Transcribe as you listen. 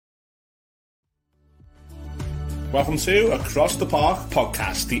Welcome to Across the Park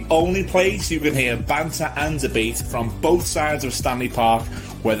podcast, the only place you can hear banter and debate from both sides of Stanley Park,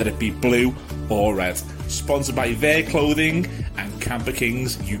 whether it be blue or red. Sponsored by Their Clothing and Camper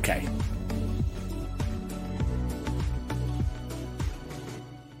Kings UK.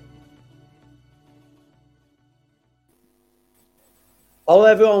 Hello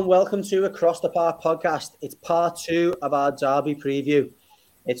everyone, welcome to Across the Park podcast. It's part 2 of our derby preview.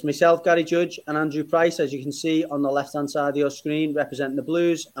 It's myself, Gary Judge, and Andrew Price, as you can see on the left-hand side of your screen, representing the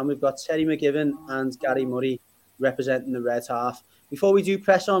Blues, and we've got Terry McGiven and Gary Murray representing the red half. Before we do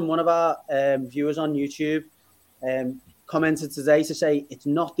press on, one of our viewers on YouTube commented today to say it's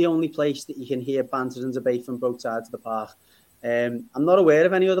not the only place that you can hear banter and debate from both sides of the park. I'm not aware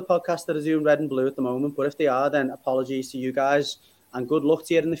of any other podcasts that are doing red and blue at the moment, but if they are, then apologies to you guys and good luck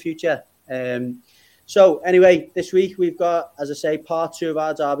to you in the future. So anyway, this week we've got, as I say, part 2 of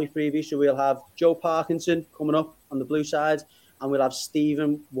our derby preview. So we'll have Joe Parkinson coming up on the blue side, and we'll have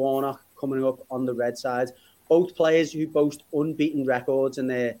Stephen Warnock coming up on the red side. Both players who boast unbeaten records in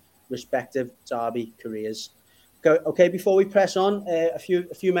their respective derby careers. Okay, before we press on, a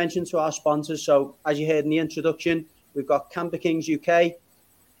few mentions to our sponsors. So as you heard in the introduction, we've got Camper Kings UK,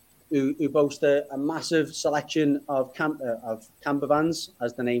 who boast a massive selection of camper vans,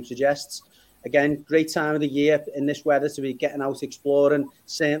 as the name suggests. Again, great time of the year in this weather to be getting out exploring.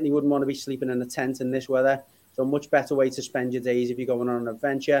 Certainly wouldn't want to be sleeping in a tent in this weather. So a much better way to spend your days if you're going on an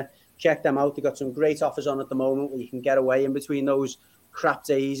adventure. Check them out. They've got some great offers on at the moment where you can get away in between those crap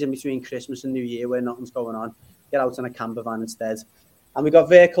days in between Christmas and New Year where nothing's going on. Get out in a camper van instead. And we've got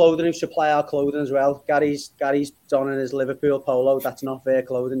Their Clothing who supply our clothing as well. Gary's donning his Liverpool polo. That's not Their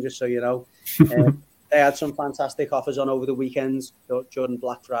Clothing, just so you know. They had some fantastic offers on over the weekends during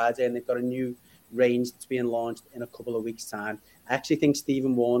Black Friday, and they've got a new range that's being launched in a couple of weeks' time. I actually think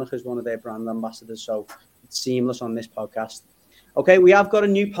Stephen Warnock is one of their brand ambassadors, so it's seamless on this podcast. Okay, we have got a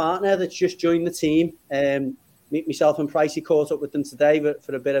new partner that's just joined the team. Myself and Pricey caught up with them today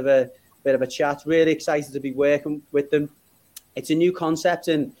for a bit of a chat. Really excited to be working with them. It's a new concept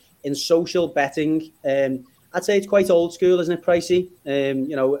in social betting. I'd say it's quite old school, isn't it, Pricey?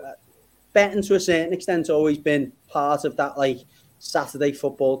 Betting to a certain extent has always been part of that like Saturday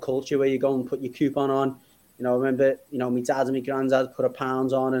football culture where you go and put your coupon on. I remember, my dad and my granddad put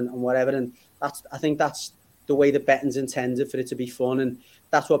 £1 on and whatever. And I think that's the way that betting's intended, for it to be fun. And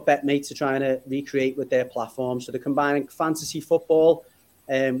that's what BetMates are trying to recreate with their platform. So they're combining fantasy football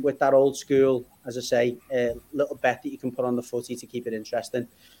with that old school, as I say, little bet that you can put on the footy to keep it interesting.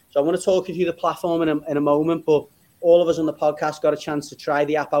 So I want to talk you through the platform in a moment, but all of us on the podcast got a chance to try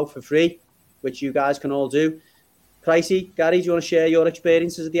the app out for free, which you guys can all do. Pricey, Gary, do you want to share your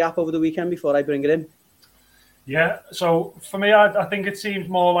experiences of the app over the weekend before I bring it in? Yeah, so for me, I think it seems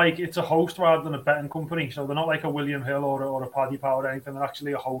more like it's a host rather than a betting company. So they're not like a William Hill or a Paddy Power or anything. They're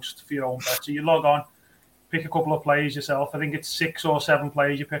actually a host for your own bet. So you log on, pick a couple of players yourself. I think it's 6 or 7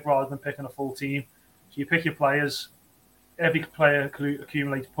 players you pick rather than picking a full team. So you pick your players. Every player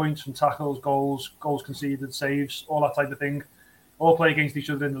accumulates points from tackles, goals conceded, saves, all that type of thing. All play against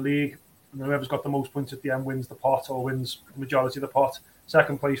each other in the league. And whoever's got the most points at the end wins the pot or wins the majority of the pot.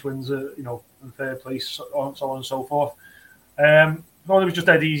 Second place wins, and third place, so on and so forth. I thought it was just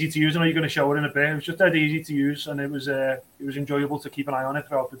dead easy to use. I know you're going to show it in a bit. It was just dead easy to use, and it was enjoyable to keep an eye on it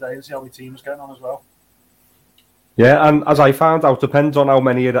throughout the day and see how my team was getting on as well. Yeah, and as I found out, depends on how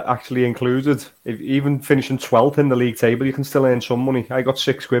many it actually included. If even finishing 12th in the league table, you can still earn some money. I got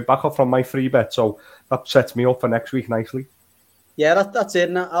 £6 back off from my free bet, so that sets me up for next week nicely. Yeah, that's it.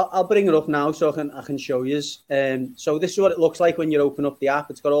 And I'll bring it up now so I can show you. So this is what it looks like when you open up the app.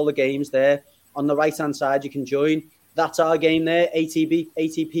 It's got all the games there. On the right-hand side, you can join. That's our game there,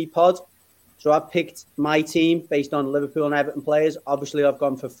 ATP Pod. So I've picked my team based on Liverpool and Everton players. Obviously, I've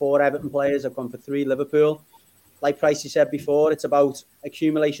gone for 4 Everton players. I've gone for 3 Liverpool. Like Pricey said before, it's about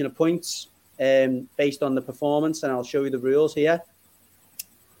accumulation of points based on the performance, and I'll show you the rules here.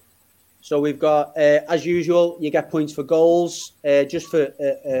 So we've got, as usual, you get points for goals, just for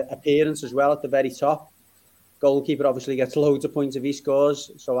appearance as well at the very top. Goalkeeper obviously gets loads of points if he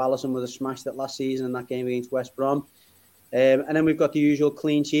scores. So Alisson would have smashed it last season in that game against West Brom. And then we've got the usual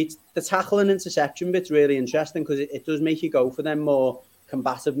clean sheets. The tackle and interception bit's really interesting because it does make you go for them more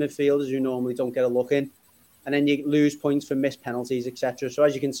combative midfielders who normally don't get a look in. And then you lose points for missed penalties, etc. So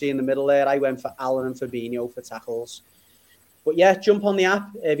as you can see in the middle there, I went for Allen and Fabinho for tackles. But yeah, jump on the app.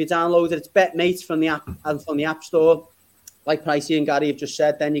 If you download it, it's BetMates from the app and from the App Store. Like Pricey and Gary have just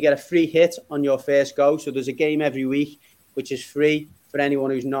said, then you get a free hit on your first go. So there's a game every week, which is free for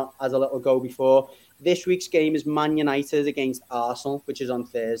anyone who's not had a little go before. This week's game is Man United against Arsenal, which is on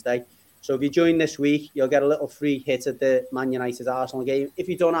Thursday. So if you join this week, you'll get a little free hit at the Man United Arsenal game. If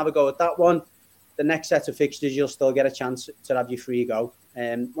you don't have a go at that one, the next set of fixtures, you'll still get a chance to have your free go.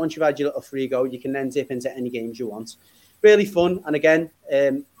 Once you've had your little free go, you can then dip into any games you want. Really fun, and again,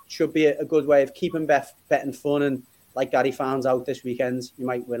 should be a good way of keeping betting fun. And like Gary found out this weekend, you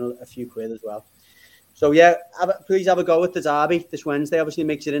might win a few quid as well. So yeah, please have a go at the derby this Wednesday. Obviously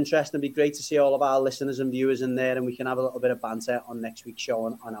makes it interesting. It'd be great to see all of our listeners and viewers in there, and we can have a little bit of banter on next week's show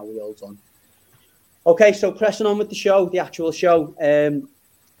on how we all done. Okay, so pressing on with the show, the actual show.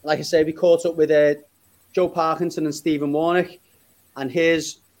 Like I say, we caught up with Joe Parkinson and Stephen Warnock, and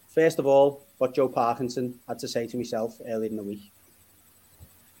here's, first of all, what Joe Parkinson had to say to myself earlier in the week.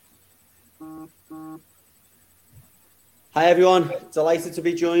 Hi everyone, delighted to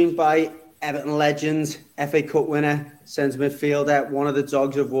be joined by Everton legend, FA Cup winner, centre midfielder, one of the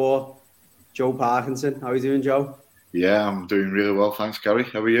dogs of war, Joe Parkinson. How are you doing, Joe? Yeah, I'm doing really well, thanks, Gary.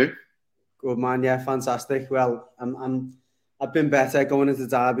 How are you? Good man, yeah, fantastic. Well, I've been better. Going into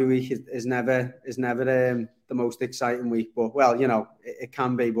Derby week is never the most exciting week, but well, you know, it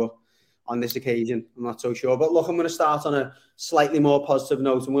can be, but on this occasion, I'm not so sure. But look, I'm going to start on a slightly more positive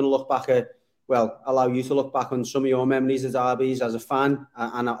note. I'm going to look back allow you to look back on some of your memories of derbies as a fan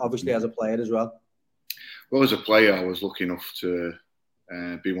and obviously as a player as well. Well, as a player, I was lucky enough to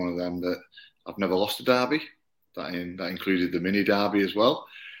be one of them that I've never lost a derby. That included the mini derby as well.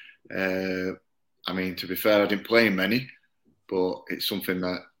 I mean, to be fair, I didn't play in many, but it's something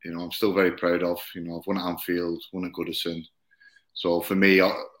that, you know, I'm still very proud of. You know, I've won at Anfield, won at Goodison. So for me,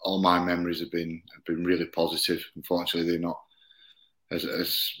 all my memories have been really positive. Unfortunately, they're not,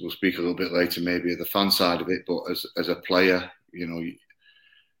 as we'll speak a little bit later, maybe the fan side of it, but as a player, you know,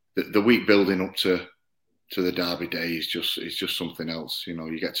 the week building up to the derby day is just something else. You know,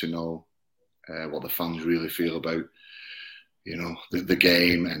 you get to know what the fans really feel about, you know, the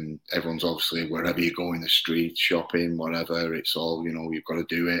game, and everyone's obviously, wherever you go in the street, shopping, whatever, it's all, you know, you've got to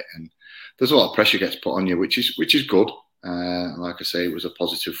do it, and there's a lot of pressure gets put on you, which is good. Like I say, it was a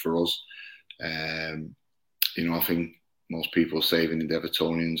positive for us. You know, I think most people saying the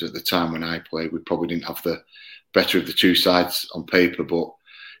Evertonians at the time when I played, we probably didn't have the better of the two sides on paper, but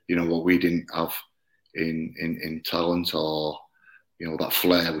you know what we didn't have in talent or, you know, that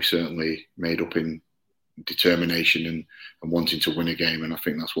flair, we certainly made up in determination and wanting to win a game, and I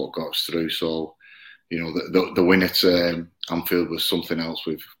think that's what got us through. So, you know, the win at Anfield was something else,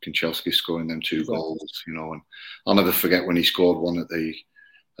 with Kanchelski scoring them two goals, you know, and I'll never forget when he scored one at the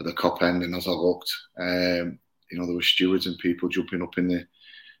Kop end, and as I looked, you know, there were stewards and people jumping up in the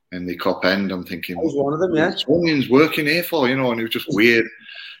Kop end. I'm thinking, I was one of them, yeah. What's Williams working here for, you know? And it was just weird,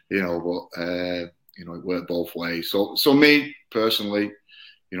 you know. But you know, it worked both ways. So me personally,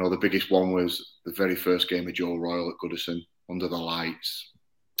 you know, the biggest one was the very first game of Joe Royle at Goodison under the lights.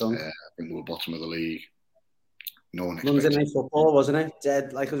 I think we were bottom of the league. No one expected. Monday night football, wasn't it?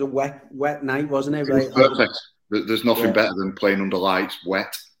 Dead, like it was a wet night, wasn't it? Right? It was perfect. There's nothing better than playing under lights,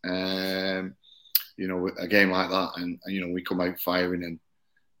 wet. You know, a game like that, and you know, we come out firing, and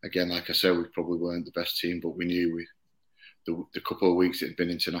again, like I said, we probably weren't the best team, but we knew the couple of weeks it had been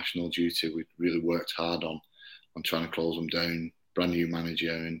international duty, we'd really worked hard on trying to close them down. Brand new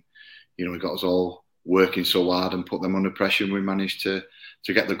manager, and you know, we got us all working so hard and put them under pressure, and we managed to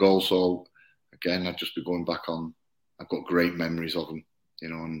get the goal. So again, I'd just be going back on, I've got great memories of them, you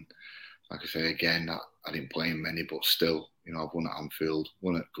know, and like I say again, I didn't play in many, but still, you know, I've won at Anfield,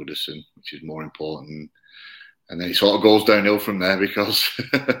 won at Goodison, which is more important. And then it sort of goes downhill from there, because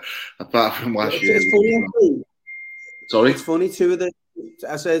apart from last year. Sorry? It's funny, two of the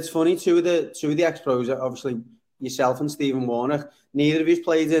ex-pros, obviously yourself and Stephen Warnock, neither of you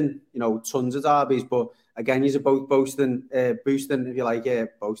played in, you know, tons of derbies, but again, you're both boasting, if you like,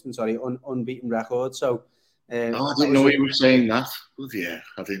 unbeaten records. So, I didn't know you were saying that. Well, yeah,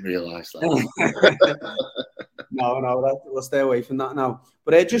 I didn't realise that. No, we'll stay away from that now.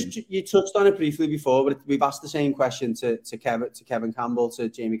 But just you touched on it briefly before, but we've asked the same question to Kevin Campbell, to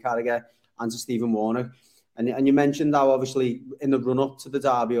Jamie Carragher, and to Stephen Warnock, and you mentioned how obviously in the run up to the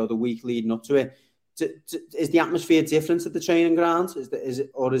derby or the week leading up to it, is the atmosphere different at the training ground? Is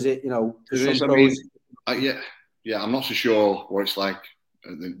it, you know? Yeah, I'm not so sure what it's like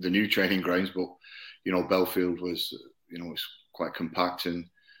the new training grounds, but you know, Belfield was, you know, it's quite compact, and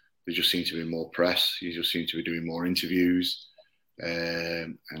there just seemed to be more press. You just seem to be doing more interviews,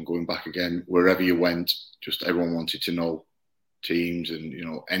 and going back again, wherever you went, just everyone wanted to know teams, and you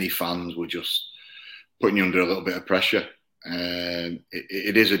know, any fans were just putting you under a little bit of pressure.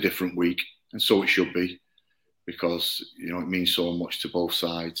 It is a different week, and so it should be, because you know, it means so much to both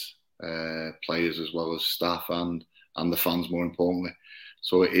sides, players as well as staff, and the fans, more importantly.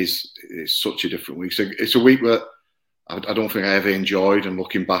 So it's such a different week. So it's a week that I don't think I ever enjoyed, and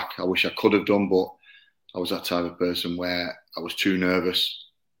looking back, I wish I could have done, but I was that type of person where I was too nervous,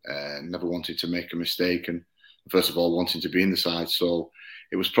 never wanted to make a mistake, and first of all, wanting to be in the side. So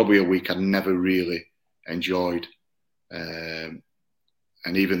it was probably a week I never really enjoyed.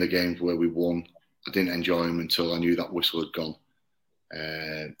 And even the games where we won, I didn't enjoy them until I knew that whistle had gone.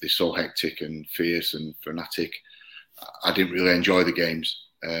 They're so hectic and fierce and frenetic. I didn't really enjoy the games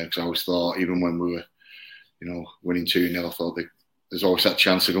because I always thought, even when we were, winning 2-0, I thought there's always that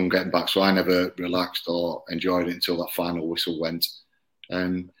chance of them getting back. So I never relaxed or enjoyed it until that final whistle went.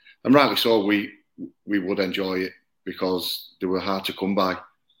 And rightly so, we would enjoy it because they were hard to come by.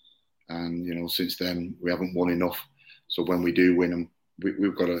 And, since then, we haven't won enough. So when we do win them,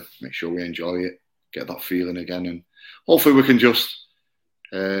 we've got to make sure we enjoy it, get that feeling again. And hopefully we can just,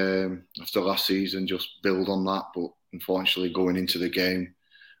 after last season, just build on that. But unfortunately, going into the game,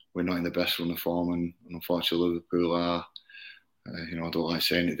 we're not in the best run of form. And unfortunately, Liverpool are, I don't like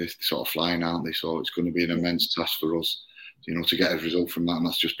saying it, they're sort of flying, aren't they? So it's going to be an immense task for us, to get a result from that. And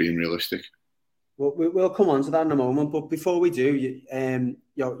that's just being realistic. Well, we'll come on to that in a moment. But before we do,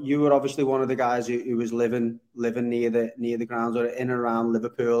 you were obviously one of the guys who was living near the grounds or in and around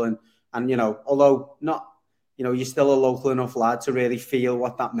Liverpool. And although not, you're still a local enough lad to really feel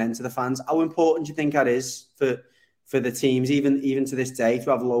what that meant to the fans. How important do you think that is for the teams, even to this day,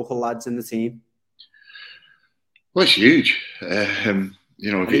 to have local lads in the team? Well, it's huge. Even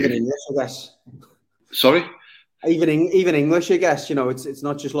English, I guess. Sorry? Even English, I guess. It's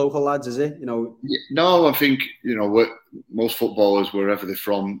not just local lads, is it? No, I think most footballers, wherever they're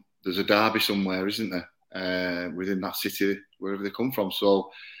from, there's a derby somewhere, isn't there? Within that city, wherever they come from. So,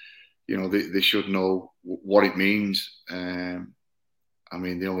 they should know what it means. The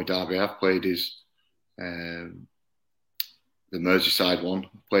only derby I've played is the Merseyside one.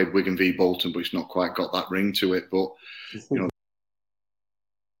 I played Wigan v Bolton, but it's not quite got that ring to it. But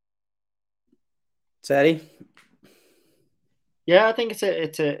Terry. Yeah, I think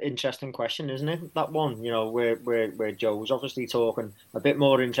it's an interesting question, isn't it? That one, where Joe's obviously talking a bit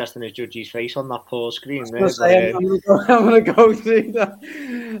more interesting as Judge's face on that pause screen. I'm going to go through that.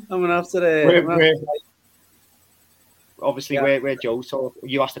 I'm going to have to. Obviously, where Joe's talking,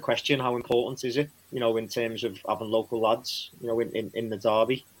 you asked the question: how important is it? In terms of having local lads, in the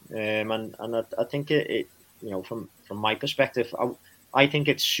derby, and I think it from my perspective, I think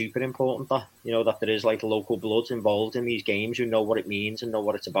it's super important that that there is like local blood involved in these games who know what it means and know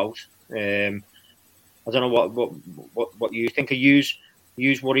what it's about. I don't know what you think. Are you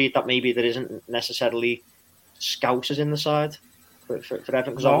worried that maybe there isn't necessarily Scousers in the side for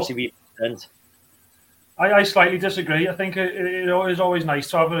Everton? Because obviously we didn't. I slightly disagree. I think it is always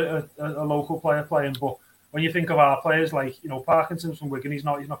nice to have a local player playing, but when you think of our players like Parkinson's from Wigan, he's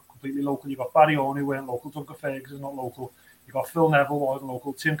not completely local. You've got Barry Owen, who weren't local. Duncan Ferguson's not local. You've got Phil Neville, wasn't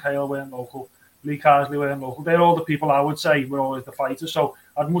local. Tim Cahill weren't local. Lee Carsley weren't local. They're all the people I would say were always the fighters. So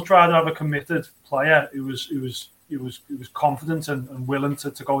I'd much rather have a committed player who was confident and willing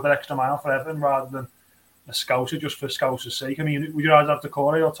to go that extra mile for Everton rather than a Scouser just for Scouser's sake. Would you rather have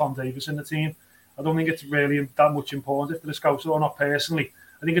Decore or Tom Davis in the team? I don't think it's really that much important if they're a Scouser or not personally.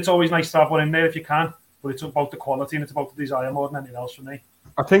 I think it's always nice to have one in there if you can, but it's about the quality and it's about the desire more than anything else for me.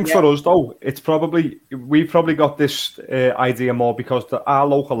 I think for us though, we've probably got this idea more because our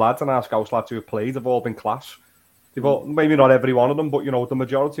local lads and our Scouse lads who have played have all been class. They've all, maybe not every one of them, but the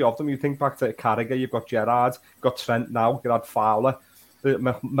majority of them. You think back to Carragher, you've got Gerrard, you've got Trent now, you had Fowler,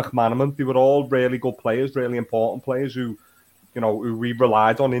 McManaman. They were all really good players, really important players who we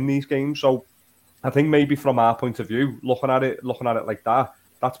relied on in these games. So I think maybe from our point of view, looking at it like that,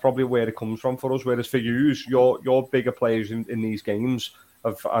 that's probably where it comes from for us. Whereas for you, your bigger players in these games,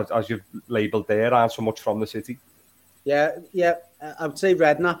 as you've labelled there, aren't so much from the city. Yeah. I would say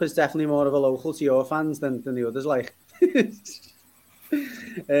Redknapp is definitely more of a local to your fans than the others. Like,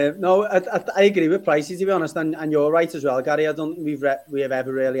 no, I agree with Pricey, to be honest, and you're right as well, Gary. I don't think we have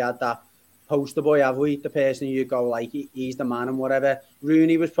ever really had that poster boy, have we? The person you go like he's the man and whatever.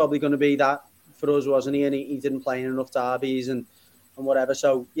 Rooney was probably going to be that for us, wasn't he? And he didn't play in enough derbies and whatever.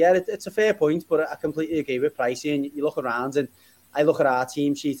 So yeah, it's a fair point, but I completely agree with Pricey. And you look around, and I look at our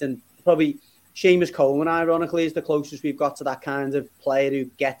team sheet, and probably Seamus Coleman, ironically, is the closest we've got to that kind of player who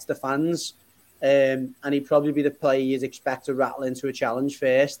gets the fans. And he'd probably be the player you'd expect to rattle into a challenge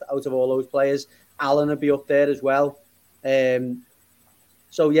first out of all those players. Allen would be up there as well.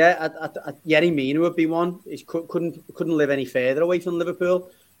 So yeah, Yerry Mina would be one. He couldn't live any further away from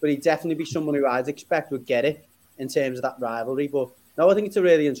Liverpool, but he'd definitely be someone who I'd expect would get it in terms of that rivalry. But no, I think it's a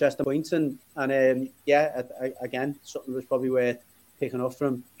really interesting point, and again, something was probably worth picking up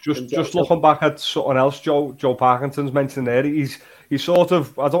from. Just looking back at something else, Joe Parkinson's mentioned there. He's sort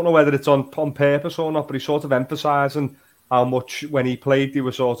of, I don't know whether it's on purpose or not, but he's sort of emphasising how much when he played, they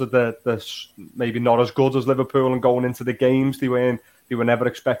were sort of the maybe not as good as Liverpool, and going into the games they were never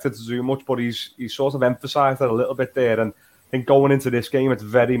expected to do much. But he's sort of emphasised it a little bit there, and I think going into this game, it's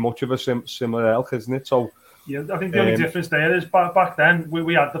very much of a similar ilk, isn't it? So. Yeah, I think the only difference there is back then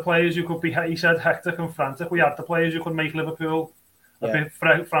we had the players who could be, he said, hectic and frantic. We had the players who could make Liverpool a bit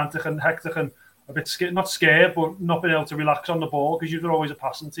frantic and hectic and a bit not scared, but not being able to relax on the ball because you're always a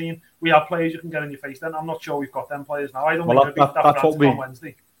passing team. We have players you can get in your face then. I'm not sure we've got them players now. I don't think they'll be that frantic on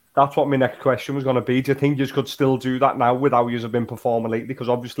Wednesday. That's what my next question was going to be. Do you think you could still do that now with how you have been performing lately? Because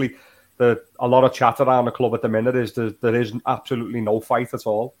obviously a lot of chat around the club at the minute is there is absolutely no fight at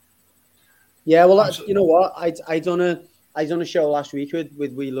all. Yeah, well, you know what? I done a show last week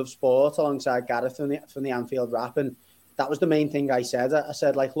with We Love Sport alongside Gareth from the Anfield Wrap, and that was the main thing I said. I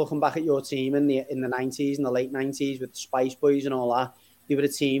said, like, looking back at your team in the 90s and the late 90s with the Spice Boys and all that, you were a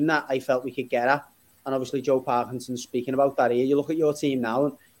team that I felt we could get at. And obviously Joe Parkinson's speaking about that here. You look at your team now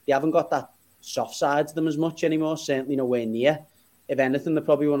and they haven't got that soft side to them as much anymore, certainly nowhere near. If anything, they're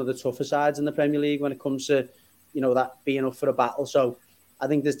probably one of the tougher sides in the Premier League when it comes to, that being up for a battle. So I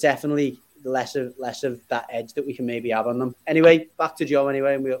think there's definitely less of that edge that we can maybe have on them. Anyway, back to Joe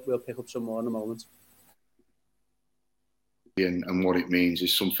anyway, and we'll pick up some more in a moment. And what it means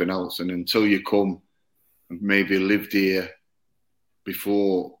is something else. And until you come and maybe lived here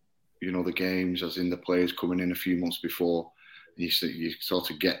before, the games, as in the players coming in a few months before, you sort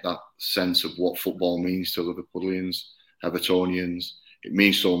of get that sense of what football means to Liverpoolians, Evertonians. It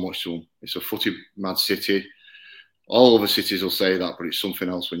means so much to them. It's a footy mad city. All other cities will say that, but it's something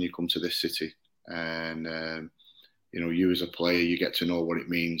else when you come to this city. And, you as a player, you get to know what it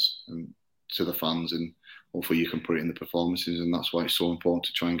means to the fans, and hopefully you can put it in the performances, and that's why it's so important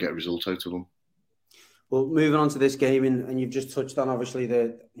to try and get a result out of them. Well, moving on to this game, and you've just touched on, obviously,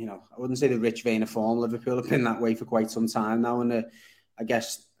 I wouldn't say the rich vein of form. Liverpool have been that way for quite some time now, and I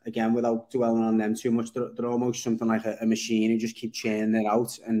guess, again, without dwelling on them too much, they're almost something like a machine who just keep churning it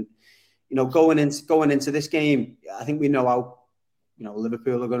out. And going into this game, I think we know how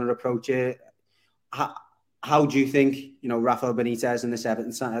Liverpool are going to approach it. How do you think Rafael Benitez and this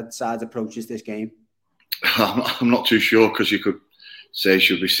Everton side approaches this game? I'm not too sure, because you could say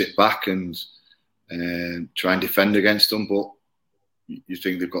should we sit back and try and defend against them, but you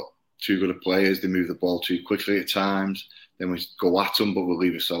think they've got too good of players. They move the ball too quickly at times. Then we go at them, but we'll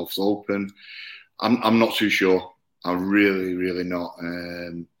leave ourselves open. I'm not too sure. I'm really, really not.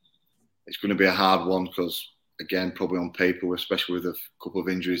 It's going to be a hard one because, again, probably on paper, especially with a couple of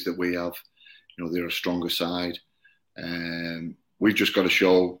injuries that we have, they're a stronger side. We've just got to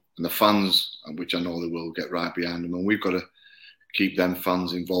show, and the fans, which I know they will get right behind them, and we've got to keep them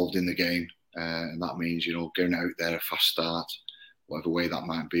fans involved in the game. And that means, getting out there, a fast start, whatever way that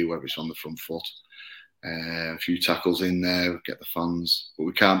might be, whether it's on the front foot, a few tackles in there, get the fans. But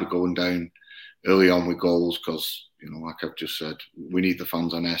we can't be going down early on with goals because, like I've just said, we need the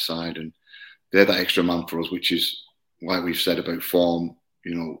fans on their side, and they're that extra man for us, which is, like we've said about form,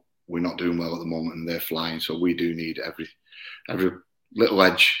 we're not doing well at the moment and they're flying. So we do need every little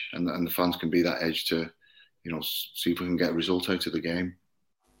edge, and the fans can be that edge to, see if we can get a result out of the game.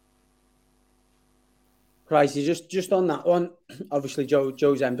 Pricey, just on that one, obviously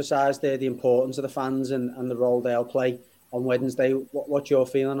Joe's emphasised there the importance of the fans and the role they'll play on Wednesday. What's your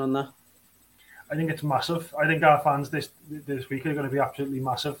feeling on that? I think it's massive. I think our fans this week are going to be absolutely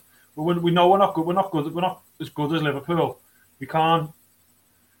massive. But we know we're not good. We're not as good as Liverpool. We can't.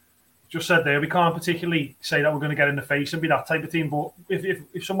 Just said there, we can't particularly say that we're going to get in the face and be that type of team. But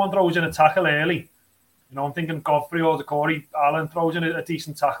if someone throws in a tackle early, I'm thinking Godfrey or Corey Allen throws in a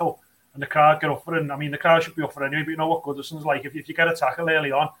decent tackle, and the crowd get up for it. I mean, the crowd should be up for it anyway, but you know what Goodison's like. If you get a tackle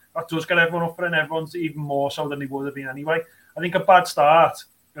early on, that does get everyone up for it, and everyone's even more so than they would have been anyway. I think a bad start,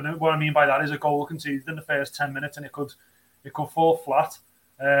 what I mean by that is a goal conceded in the first 10 minutes, and it could fall flat.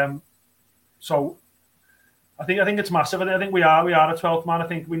 So I think it's massive. I think we are a 12th man. I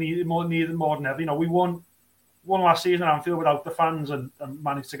think we need it more than ever. We won last season at Anfield without the fans and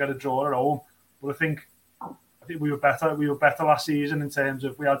managed to get a draw at home. But I think we were better. We were better last season in terms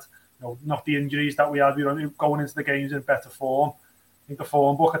of we had not the injuries that we had. We were going into the games in better form. I think the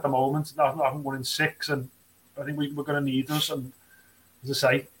form book at the moment, I haven't won in 6, and I think we're going to need us. And as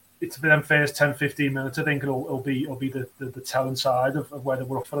I say, it's for them first 10-15 minutes. I think it'll be the telling side of whether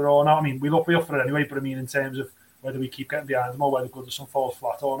we're up for it or not. I mean, we'll be up for it anyway, but I mean in terms of whether we keep getting behind them or whether Goodison falls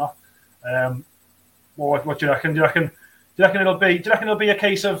flat or not. What do you reckon? Do you reckon it'll be a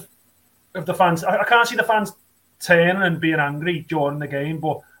case of the fans? I can't see the fans turning and being angry during the game,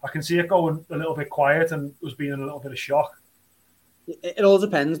 but I can see it going a little bit quiet and us being in a little bit of shock. It all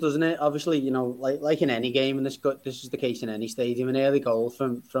depends, doesn't it? Obviously, you know, like in any game, and this is the case in any stadium, an early goal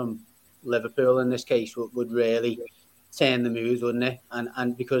from Liverpool in this case would really turn the mood, wouldn't it?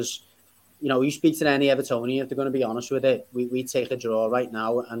 And because, you know, you speak to any Evertonian, if they're going to be honest with it, we take a draw right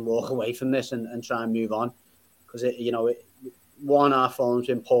now and walk away from this and try and move on. Because, one, our form's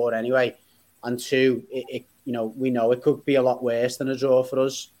been poor anyway, and two, we know it could be a lot worse than a draw for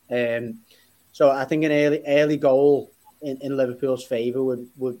us. So I think an early goal in Liverpool's favour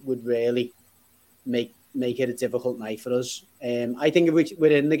would really make it a difficult night for us. I think if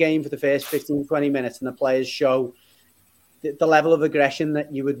we're in the game for the first 15, 20 minutes and the players show the level of aggression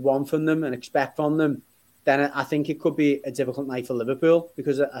that you would want from them and expect from them, then I think it could be a difficult night for Liverpool,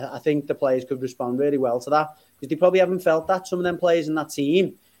 because I think the players could respond really well to that, because they probably haven't felt that. Some of them players in that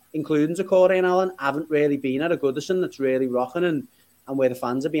team, including Doucouré and Allen, haven't really been at a Goodison that's really rocking and where the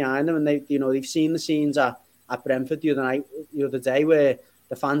fans are behind them, and they've seen the scenes at Brentford the other day where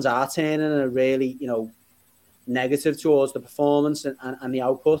the fans are turning and are really negative towards the performance and the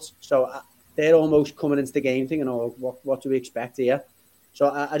output. So they're almost coming into the game thinking, oh, what do we expect here? So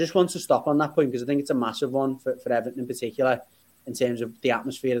I just want to stop on that point, because I think it's a massive one for Everton in particular in terms of the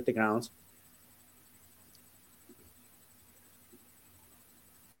atmosphere at the ground.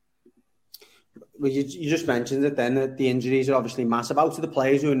 Well, you just mentioned it then, that the injuries are obviously massive. Out of the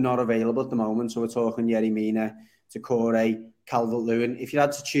players who are not available at the moment, so we're talking Yerry Mina, Doucouré, Calvert-Lewin. If you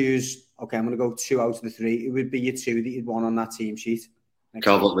had to choose, okay, I'm going to go 2 out of the 3, it would be your 2 that you'd want on that team sheet.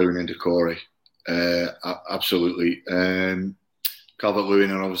 Calvert-Lewin and Doucouré. Absolutely.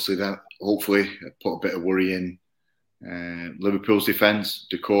 Calvert-Lewin, and obviously that hopefully put a bit of worry in Liverpool's defence.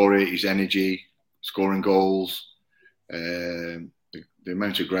 Doucouré, his energy, scoring goals, the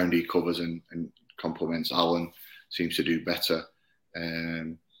amount of ground he covers and complements Allen seems to do better.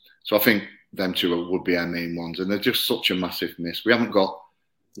 So I think them 2 would be our main ones, and they're just such a massive miss. We haven't got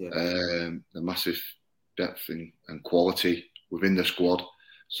the massive depth and quality within the squad,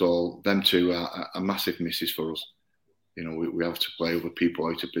 so them 2 are massive misses for us. We have to play other people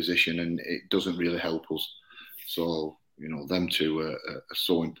out of position, and it doesn't really help us. So them 2 are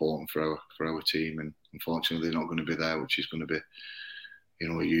so important for our team, and unfortunately they're not going to be there, which is going to be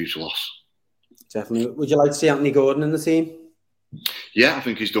a huge loss. Definitely. Would you like to see Anthony Gordon in the team? Yeah, I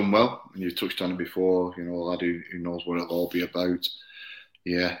think he's done well, and you touched on it before. A lad who knows what it'll all be about.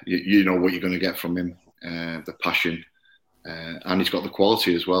 Yeah, you know what you're going to get from him, the passion, and he's got the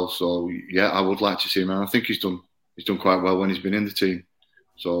quality as well. So yeah, I would like to see him, and I think he's done quite well when he's been in the team.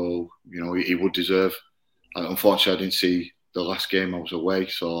 So he would deserve. Unfortunately, I didn't see the last game. I was away,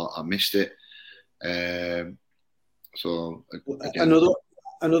 so I missed it. So again,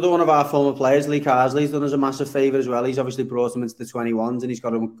 another one of our former players, Lee Carsley's done us a massive favour as well. He's obviously brought him into the 21s, and he's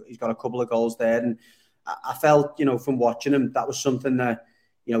got a couple of goals there. And I felt, from watching him, that was something that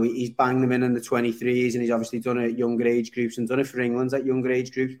he's banged them in the 23s, and he's obviously done it at younger age groups and done it for England at younger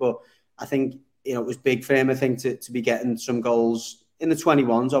age groups. But I think it was big for him, I think, to be getting some goals in the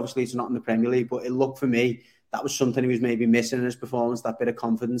 21s. Obviously, it's not in the Premier League, but it looked for me that was something he was maybe missing in his performance, that bit of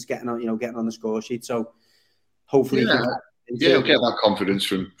confidence getting on the score sheet. So hopefully, he'll get that confidence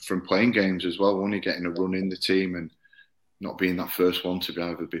from playing games as well. Only getting a run in the team and not being that first one to be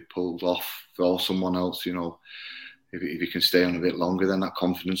either be pulled off or someone else. If he can stay on a bit longer, then that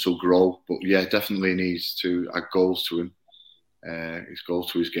confidence will grow. But yeah, definitely needs to add goals to him. His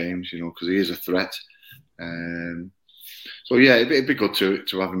goals to his games, because he is a threat. So yeah, it'd be good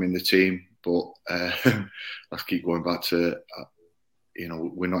to have him in the team. But let's keep going back to,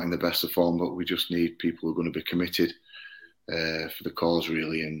 we're not in the best of form, but we just need people who are going to be committed for the cause,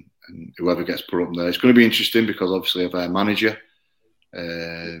 really. And whoever gets put up there, it's going to be interesting, because obviously of our manager,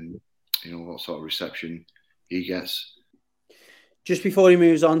 what sort of reception he gets. Just before he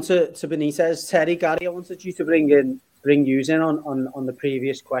moves on to Benitez, Terry, Gary, I wanted you to bring you in on the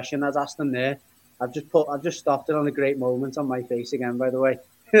previous question I'd asked him there. I've just stopped it on a great moment on my face again, by the way.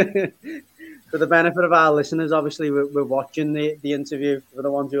 For the benefit of our listeners, obviously we're watching the interview. For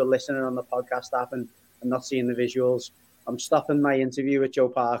the ones who are listening on the podcast app and not seeing the visuals, I'm stopping my interview with Joe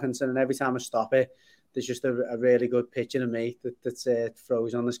Parkinson, and every time I stop it, there's just a really good picture of me that's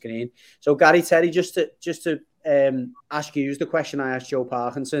frozen on the screen. So Gary, Terry, just to ask you the question I asked Joe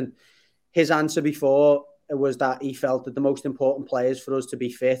Parkinson. His answer before was that he felt that the most important players for us to be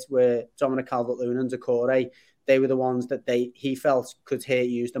fit were Dominic Calvert-Lewin and Doucouré. They were the ones that he felt could hurt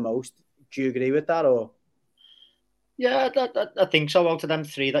you the most. Do you agree with that, or? Yeah, I think so. Out of them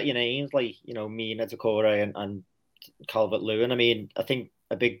 3 that you named, Mina, Doucouré and Calvert-Lewin, I mean, I think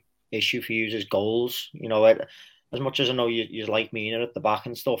a big issue for you is goals. You know, as much as I know you like Mina at the back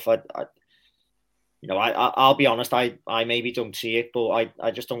and stuff, I'll be honest, I maybe don't see it, but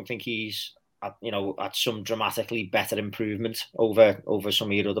I just don't think he's at some dramatically better improvement over some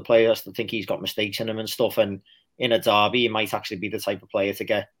of your other players. I think he's got mistakes in him and stuff, and in a derby, he might actually be the type of player to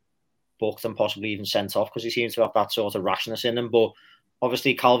get booked and possibly even sent off because he seems to have that sort of rashness in him. But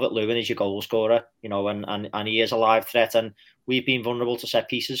obviously, Calvert-Lewin is your goal scorer, and he is a live threat, and we've been vulnerable to set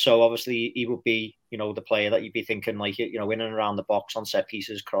pieces. So obviously, he would be, the player that you'd be thinking like, in and around the box on set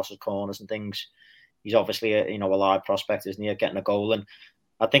pieces, crosses, corners, and things. He's obviously a live prospect, isn't he, at getting a goal. And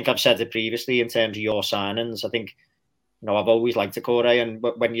I think I've said it previously in terms of your signings. I think, I've always liked Doucouré, and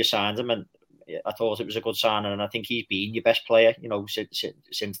when you signed him, and I thought it was a good signing, and I think he's been your best player,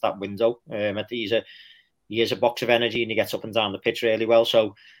 since that window. He is a box of energy, and he gets up and down the pitch really well.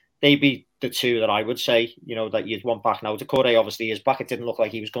 So they'd be the two that I would say, that you'd want back now. Doucouré obviously is back. It didn't look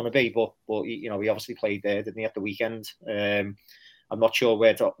like he was going to be, but he obviously played there, didn't he, at the weekend? I'm not sure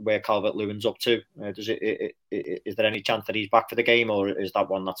where Calvert-Lewin's up to. Is there any chance that he's back for the game, or is that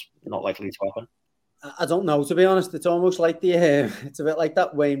one that's not likely to happen? I don't know, to be honest. It's almost like it's a bit like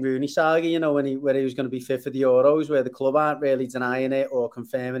that Wayne Rooney saga, where he was going to be fit for the Euros, where the club aren't really denying it or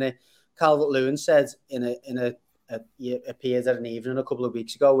confirming it. Calvert-Lewin said he appeared at an evening a couple of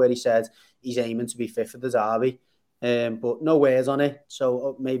weeks ago where he said he's aiming to be fit for the derby. But no words on it,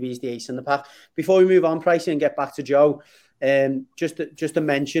 so maybe he's the ace in the pack. Before we move on, Pricey, and get back to Joe, just to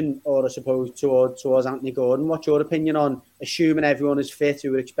mention, or I suppose towards Anthony Gordon, what's your opinion on, assuming everyone is fit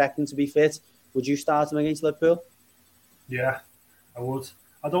who we're expecting to be fit, would you start him against Liverpool? Yeah, I would.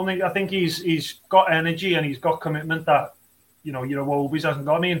 I think he's got energy and he's got commitment that your Iwobi's hasn't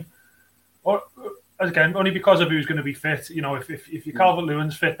got. I mean, again, only because of who's going to be fit. If your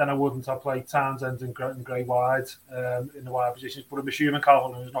Calvert-Lewin's fit, then I wouldn't. I'd play Townsend and Gray wide in the wide positions. But I'm assuming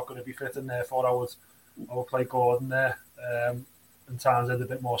Calvert-Lewin's not going to be fit, and therefore I would play Gordon there and Townsend a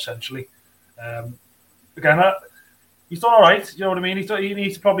bit more centrally. Again, he's done all right. You know what I mean? He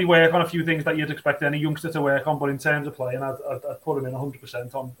needs to probably work on a few things that you'd expect any youngster to work on. But in terms of playing, I'd put him in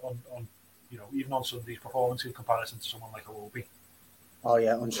 100% on even on Sunday's performance in comparison to someone like Iwobi. Oh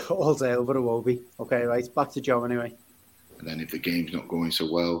yeah, all day over Iwobi. Okay, right. Back to Joe anyway. And then if the game's not going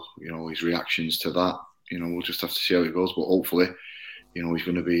so well, his reactions to that, we'll just have to see how it goes. But hopefully, he's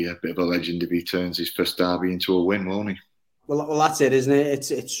going to be a bit of a legend if he turns his first derby into a win, won't he? Well, that's it, isn't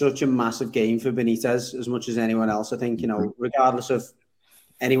it? It's such a massive game for Benitez as much as anyone else. I think, regardless of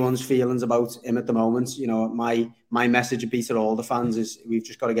anyone's feelings about him at the moment, my message would be to all the fans is we've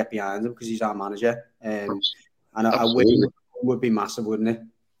just got to get behind him because he's our manager. And a win would be massive, wouldn't it?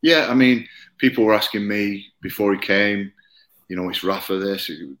 Yeah, I mean, people were asking me before he came, it's Rafa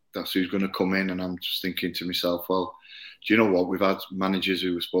that's who's going to come in. And I'm just thinking to myself, well, do you know what? We've had managers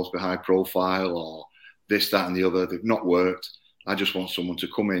who were supposed to be high profile or this, that and the other. They've not worked. I just want someone to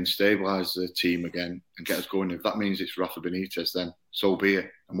come in, stabilise the team again and get us going. If that means it's Rafa Benitez, then so be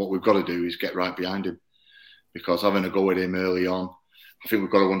it. And what we've got to do is get right behind him, because having a go at him early on, I think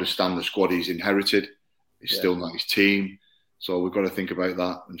we've got to understand the squad he's inherited. It's still not his team. So we've got to think about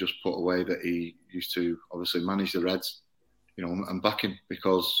that and just put away that he used to obviously manage the Reds, and back him,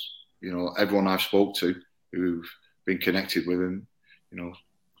 because, everyone I've spoke to who've been connected with him,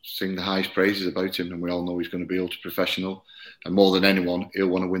 sing the highest praises about him, and we all know he's going to be ultra professional, and more than anyone, he'll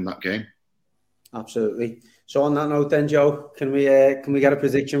want to win that game. Absolutely. So on that note, then, Joe, can we get a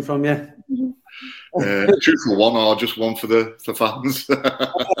prediction from you? 2 for 1, or just one for fans.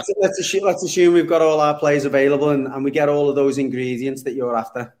 let's assume we've got all our players available and we get all of those ingredients that you're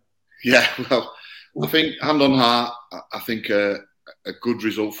after. Yeah, well, I think hand on heart, I think a good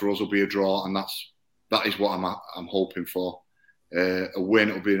result for us will be a draw, and that is what I'm hoping for. A win,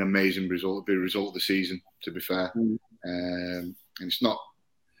 it'll be an amazing result. It'll be a result of the season, to be fair. And it's not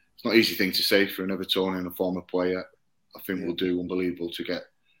an easy thing to say for an Evertonian and a former player. I think we'll do unbelievable to get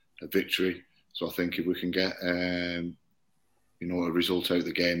a victory. So I think if we can get a result out of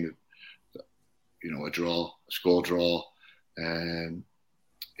the game, a draw, a score draw, I'd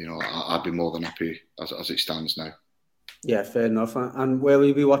be more than happy as it stands now. Yeah, fair enough. And where will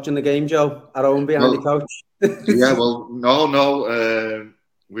you be watching the game, Joe? At home behind the couch? Yeah, well, no.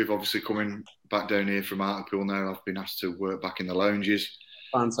 We've obviously coming back down here from Hartlepool now. I've been asked to work back in the lounges.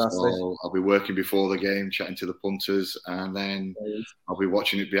 Fantastic. So I'll be working before the game, chatting to the punters, and then I'll be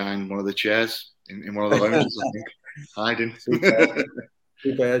watching it behind one of the chairs in one of the lounges, I think, hiding.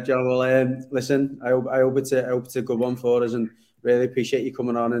 Super, John. Well, listen, I hope it's a good one for us, and really appreciate you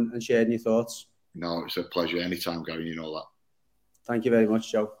coming on and sharing your thoughts. No, it's a pleasure. Anytime, Gary, you know that. Thank you very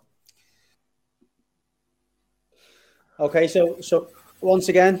much, Joe. Okay, so Once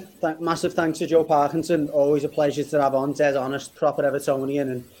again, massive thanks to Joe Parkinson. Always a pleasure to have on. Dead honest, proper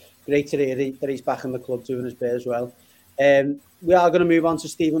Evertonian, and great to hear that he's back in the club doing his bit as well. We are going to move on to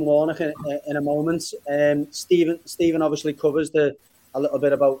Stephen Warnock in a moment. Stephen obviously covers a little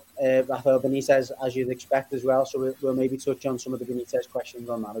bit about Rafael Benitez, as you'd expect as well. So we'll maybe touch on some of the Benitez questions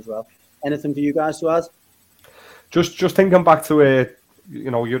on that as well. Anything for you guys to add? Just thinking back to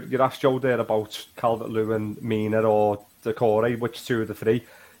you asked Joe there about Calvert-Lewin, Mina or Decore, which two of the three.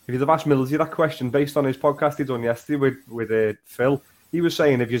 If you'd have asked Millsy that question based on his podcast he done yesterday with Phil, he was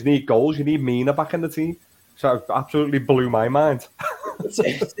saying if you need goals, you need Mina back in the team. So it absolutely blew my mind. It's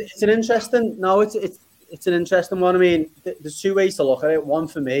an interesting. No, it's an interesting one. I mean, there's two ways to look at it. One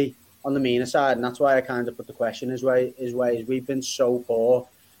for me on the Mina side, and that's why I kind of put the question is we've been so poor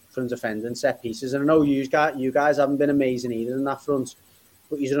from defending set pieces, and I know you guys haven't been amazing either in that front.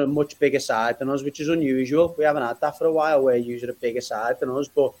 But you're a much bigger side than us, which is unusual. We haven't had that for a while, where you're a bigger side than us,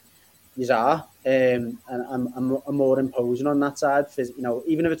 but you are, and I'm more imposing on that side.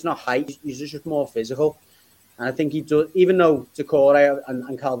 Even if it's not height, you're just more physical. And I think he does. Even though Decore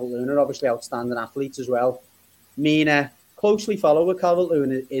and Calvert-Lewin are obviously outstanding athletes as well, Mina, closely followed with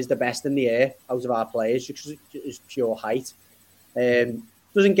Calvert-Lewin, is the best in the air out of our players, because it's pure height.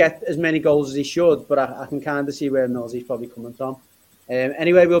 Doesn't get as many goals as he should, but I can kind of see where Millsy's probably coming from.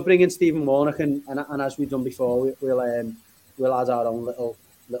 Anyway, we'll bring in Stephen Warnock, and as we've done before, we'll add our own little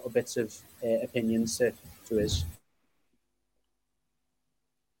bits of opinions to his.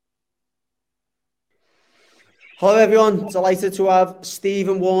 Hello, everyone. Delighted to have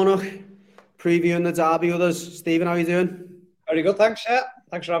Stephen Warnock previewing the derby with us. Stephen, how are you doing? Very good, thanks. Yeah,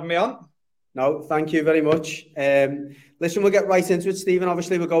 thanks for having me on. No, thank you very much. Listen, we'll get right into it, Stephen.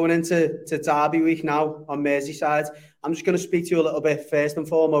 Obviously, we're going into Derby week now on Merseyside. I'm just going to speak to you a little bit first and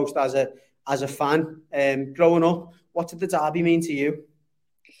foremost as a fan. Growing up, what did the Derby mean to you?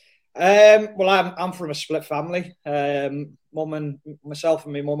 Well, I'm from a split family. Myself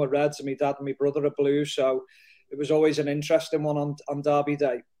and my mum are Reds, and my dad and my brother are Blues. So it was always an interesting one on Derby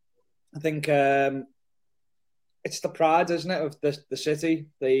Day. I think it's the pride, isn't it, of the city,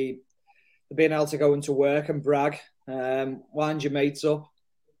 the being able to go into work and brag, wind your mates up,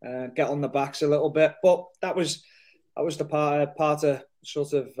 get on the backs a little bit. But that was the part of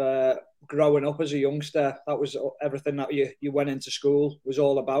sort of growing up as a youngster. That was everything that you went into school was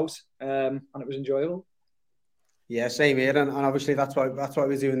all about, and it was enjoyable. Yeah, same here, and obviously that's why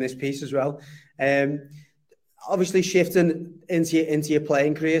we're doing this piece as well. Obviously, shifting into your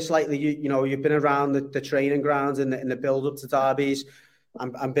playing career slightly, you've been around the training grounds in the build up to derbies,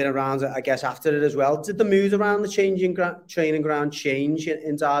 and been around, I guess, after it as well. Did the mood around the training ground change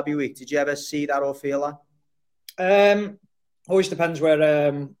in Derby week? Did you ever see that or feel that? Always depends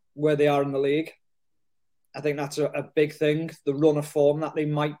where they are in the league. I think that's a big thing. The run of form that they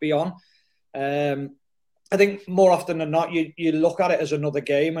might be on. I think more often than not, you look at it as another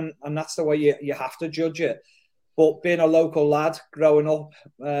game, and that's the way you have to judge it. But being a local lad, growing up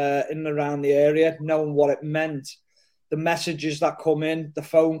in and around the area, knowing what it meant, the messages that come in, the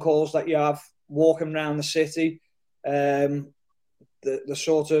phone calls that you have, walking around the city, the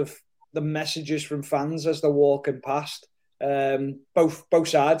sort of the messages from fans as they're walking past, both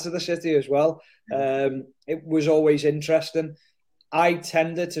sides of the city as well. It was always interesting. I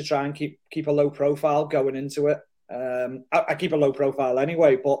tended to try and keep a low profile going into it. I keep a low profile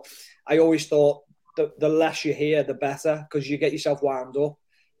anyway, but I always thought the less you hear, the better, because you get yourself wound up.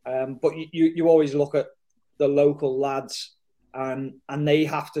 But you always look at the local lads, and they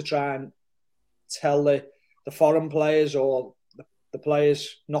have to try and tell the foreign players or the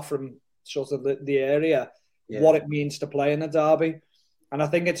players not from sort of the area what it means to play in a derby. And I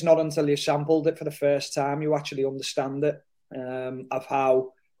think it's not until you sampled it for the first time you actually understand it, of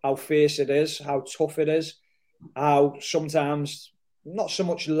how fierce it is, how tough it is, how sometimes, not so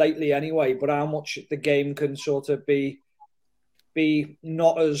much lately anyway, but how much the game can sort of be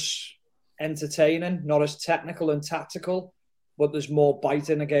not as entertaining, not as technical and tactical, but there's more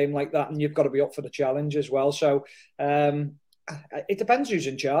bite in a game like that, and you've got to be up for the challenge as well. So it depends who's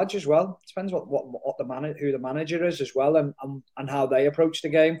in charge as well. It depends who the manager is as well, and how they approach the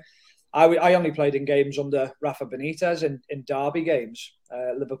game. I only played in games under Rafa Benitez in derby games,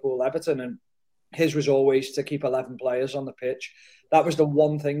 Liverpool-Everton, and his was always to keep 11 players on the pitch. That was the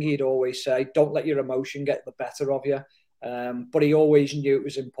one thing he'd always say: don't let your emotion get the better of you. But he always knew it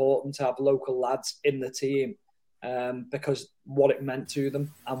was important to have local lads in the team, because what it meant to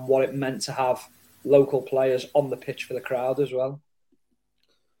them and what it meant to have local players on the pitch for the crowd as well.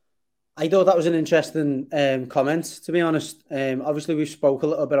 I thought that was an interesting comment, to be honest. Obviously, we spoke a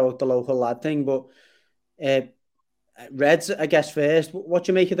little bit about the local lad thing, but Reds, I guess, first. What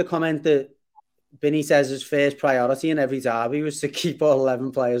do you make of the comment that Benitez's first priority in every derby was to keep all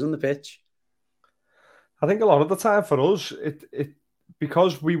 11 players on the pitch? I think a lot of the time for us, it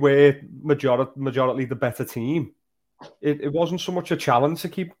because we were majority the better team, it wasn't so much a challenge to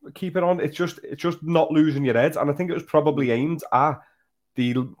keep it on. It's just not losing your head. And I think it was probably aimed at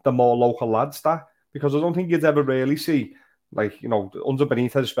the more local lads, that, because I don't think you'd ever really see, like, you know, under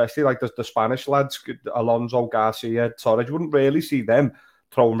Benitez especially, like the Spanish lads, Alonso, Garcia, Torres, you wouldn't really see them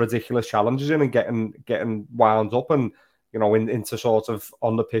throwing ridiculous challenges in and getting wound up and, you know, into sort of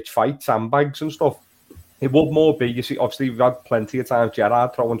on the pitch fight, sandbags and stuff. It would more be, you see, obviously we've had plenty of times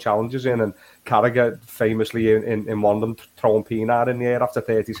Gerrard throwing challenges in, and Carragher famously in one of them throwing Pienaar in the air after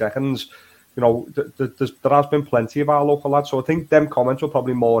 30 seconds. You know, there has been plenty of our local lads, so I think them comments were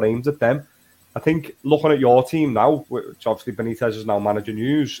probably more aimed at them. I think looking at your team now, which obviously Benitez is now managing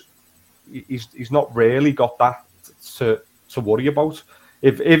News, he's not really got that to worry about.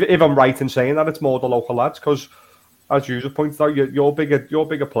 If I'm right in saying that, it's more the local lads, because as you just pointed out, your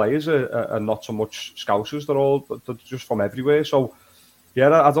bigger players are not so much Scousers. They're just from everywhere. So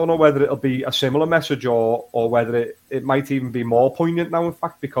yeah, I don't know whether it'll be a similar message or whether it might even be more poignant now, in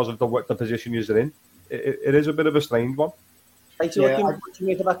fact, because of the position you're in. It is a bit of a strange one. What do you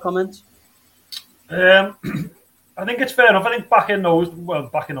make of that comment? I think it's fair enough. I think back in those, when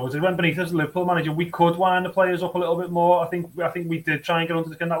Benitez was Liverpool manager, we could wind the players up a little bit more. I think we did try and get under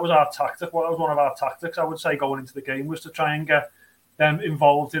the skin. That was our tactic. Well, that was one of our tactics, I would say, going into the game, was to try and get them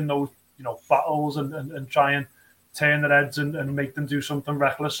involved in those, you know, battles and try and turn their heads and make them do something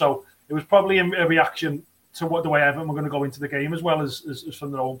reckless. So it was probably a reaction to the way Everton were going to go into the game, as well as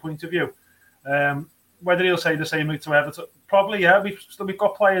from their own point of view. Whether he'll say the same to Everton, probably, yeah. We've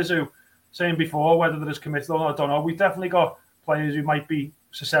got players who, saying before, whether they're as committed or not, I don't know. We've definitely got players who might be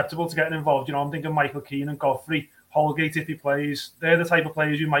susceptible to getting involved. You know, I'm thinking Michael Keane and Godfrey, Holgate if he plays. They're the type of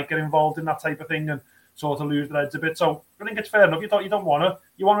players who might get involved in that type of thing and sort of lose their heads a bit. So I think it's fair enough. You don't want to.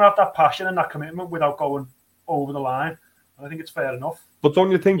 You want to have that passion and that commitment without going over the line. And I think it's fair enough. But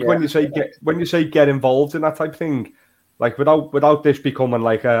don't you think when you say get involved in that type of thing, like without this becoming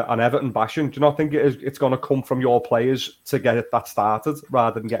like an Everton bashing, do you not think it's going to come from your players to get that started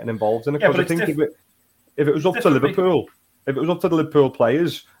rather than getting involved in it? Because I think if it was up to Liverpool, if it was up to the Liverpool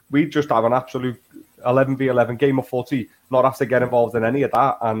players, we'd just have an absolute 11v11 game of footy, not have to get involved in any of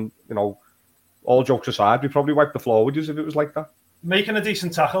that. And, you know, all jokes aside, we'd probably wipe the floor with us if it was like that. Making a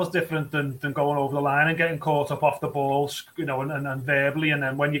decent tackle is different than going over the line and getting caught up off the balls, you know, and verbally. And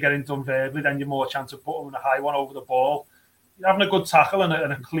then when you're getting done verbally, then you're more chance of putting a high one over the ball. Having a good tackle and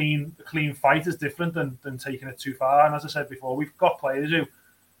a clean fight is different than taking it too far. And as I said before, we've got players who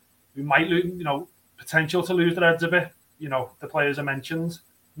might lose, you know, potential to lose their heads a bit. You know, the players I mentioned.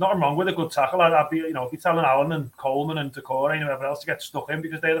 Nothing wrong with a good tackle. I'd be telling Alan and Coleman and Decore and whoever else to get stuck in,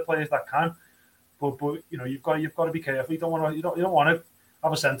 because they're the players that can. But you know, you've got to be careful. You don't want to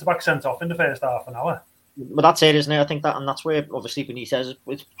have a centre back sent off in the first half an hour. But that's it, isn't it? I think that, and that's where obviously Benitez,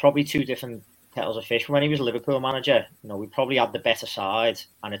 it's probably two different kettles of fish. When he was Liverpool manager, you know, we probably had the better side,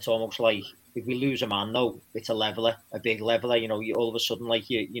 and it's almost like if we lose a man, though, it's a leveler, a big leveler. You know, you all of a sudden, like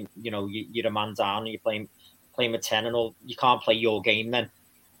you're a man down, and you're playing with 10, and all, you can't play your game then.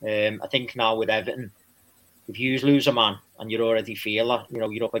 I think now with Everton, if you lose a man and you already feel that, you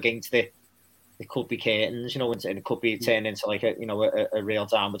know, you're up against it could be curtains, you know, and it could be turned into like a real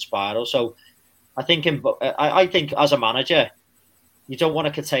downward spiral. So I think as a manager, you don't want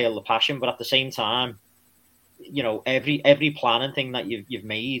to curtail the passion, but at the same time, you know, every plan and thing that you've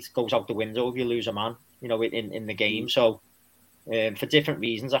made goes out the window if you lose a man, you know, in the game. So for different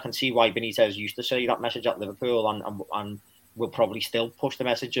reasons, I can see why Benitez used to say that message at Liverpool, and will probably still push the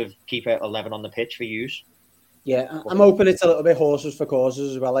message of keep it 11 on the pitch for use. Yeah, I'm hoping it's a little bit horses for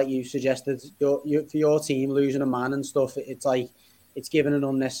courses as well, like you suggested. For your team, losing a man and stuff, it's like it's given an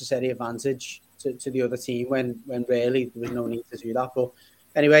unnecessary advantage to the other team when really there was no need to do that. But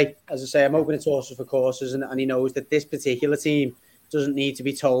anyway, as I say, I'm hoping it's horses for courses, and he knows that this particular team doesn't need to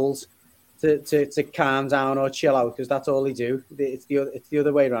be told to calm down or chill out, because that's all they do. It's the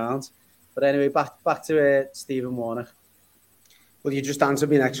other way around. But anyway, back to Stephen Warnock. Well, you just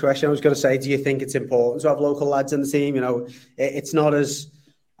answered my next question. I was going to say, do you think it's important to have local lads in the team? You know, it's not as...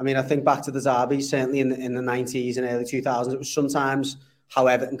 I mean, I think back to the derby, certainly in the 90s and early 2000s, it was sometimes how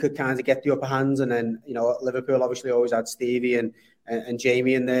Everton could kind of get the upper hand. And then, you know, Liverpool obviously always had Stevie and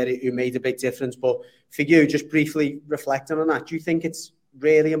Jamie in there who made a big difference. But for you, just briefly reflecting on that, do you think it's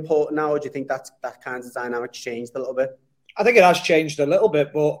really important now, or do you think that kind of dynamic's changed a little bit? I think it has changed a little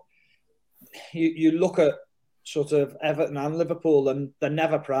bit, but you look at sort of Everton and Liverpool, and they're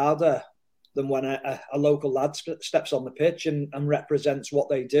never prouder than when a local lad steps on the pitch and represents what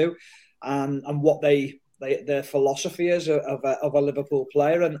they do and what their philosophy is of a Liverpool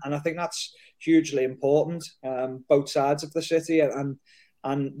player. And I think that's hugely important, both sides of the city. And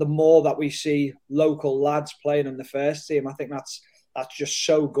the more that we see local lads playing in the first team, I think that's just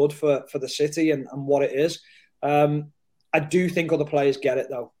so good for the city and what it is. I do think other players get it,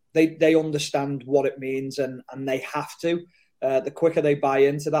 though. They understand what it means and they have to. The quicker they buy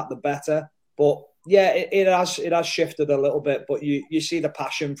into that, the better. But yeah, it has shifted a little bit. But you see the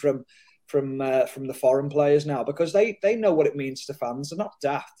passion from the foreign players now, because they know what it means to fans. They're not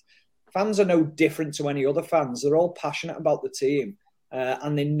daft. Fans are no different to any other fans. They're all passionate about the team,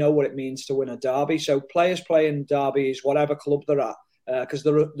 and they know what it means to win a derby. So players playing derbies, whatever club they're at, because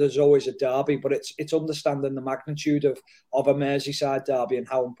there's always a derby, but it's understanding the magnitude of a Merseyside derby and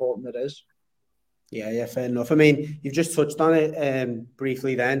how important it is. Yeah, fair enough. I mean, you've just touched on it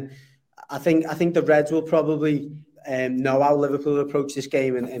briefly then. I think the Reds will probably know how Liverpool approach this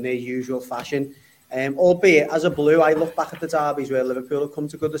game in their usual fashion. Albeit, as a Blue, I look back at the derbies where Liverpool have come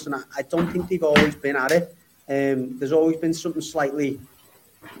to goodness, and I don't think they've always been at it. There's always been something slightly,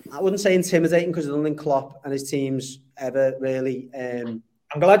 I wouldn't say intimidating, because I don't think Klopp and his teams ever really...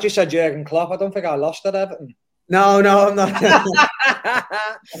 I'm glad you said Jurgen Klopp. I don't think I lost at Everton. No, I'm not. I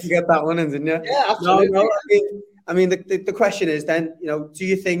get that one in, didn't you? Yeah, absolutely. No, I mean, the question is then, how do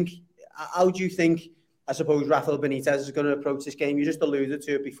you think, I suppose, Rafael Benitez is going to approach this game? You just alluded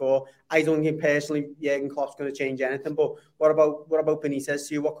to it before. I don't think personally Jurgen Klopp's going to change anything, but what about Benitez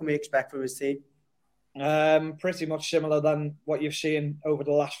to you? What can we expect from his team? Pretty much similar than what you've seen over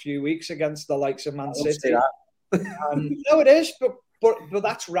the last few weeks against the likes of Man City. No, it is, but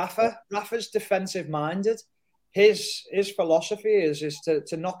that's Rafa. Rafa's defensive minded. His philosophy is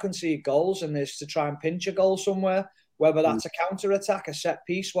to not concede goals and is to try and pinch a goal somewhere, whether that's a counter attack, a set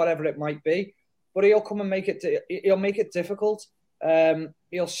piece, whatever it might be. But he'll come and make it difficult.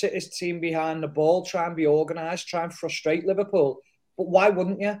 He'll sit his team behind the ball, try and be organised, try and frustrate Liverpool. But why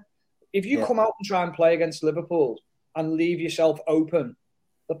wouldn't you? If you come out and try and play against Liverpool and leave yourself open,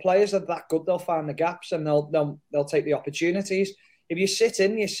 the players are that good. They'll find the gaps and they'll take the opportunities. If you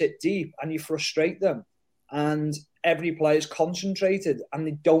sit deep and you frustrate them, and every player's concentrated and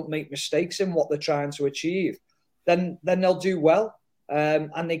they don't make mistakes in what they're trying to achieve, then they'll do well.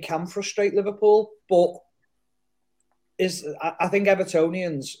 And they can frustrate Liverpool, but I think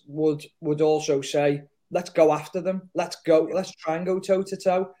Evertonians would also say, let's go after them. Let's try and go toe to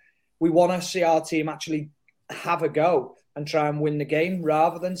toe. We want to see our team actually have a go and try and win the game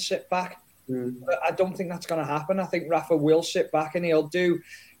rather than sit back. But I don't think that's going to happen. I think Rafa will sit back and he'll do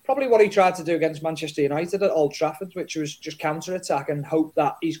probably what he tried to do against Manchester United at Old Trafford, which was just counter-attack and hope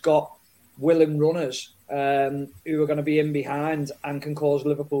that he's got willing runners who are going to be in behind and can cause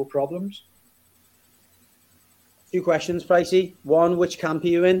Liverpool problems. 2 questions, Pricey. 1, which camp are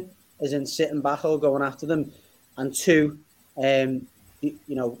you in? As in sitting back or going after them? And 2,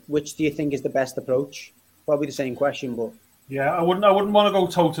 which do you think is the best approach? Probably the same question, but... Yeah, I wouldn't want to go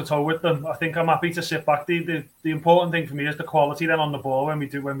toe-to-toe with them. I think I'm happy to sit back. The important thing for me is the quality then on the ball when we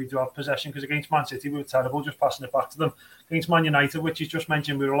do have possession, because against Man City we were terrible just passing it back to them. Against Man United, which you just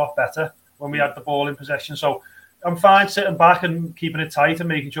mentioned, we were a lot better when we had the ball in possession. So I'm fine sitting back and keeping it tight and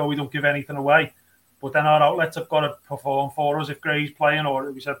making sure we don't give anything away. But then our outlets have got to perform for us. If Gray's playing,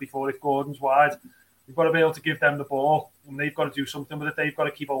 or we said before, if Gordon's wide, we've got to be able to give them the ball. And they've got to do something with it. They've got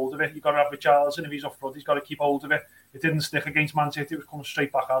to keep hold of it. You've got to have Richarlison. If he's up front, he's got to keep hold of it. It didn't stick against Man City. It was coming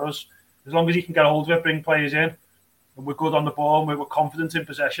straight back at us. As long as he can get hold of it, bring players in, and we're good on the ball, and we're confident in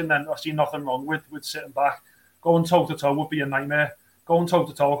possession, then I see nothing wrong with sitting back. Going toe-to-toe would be a nightmare. Going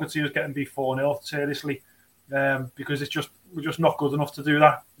toe-to-toe, I could see us getting beat 4-0, seriously, because we're just not good enough to do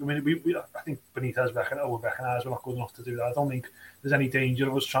that. I mean, I think Benitez recognise we're not good enough to do that. I don't think there's any danger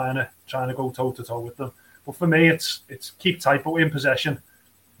of us trying to go toe-to-toe with them. But for me, it's keep tight, but in possession,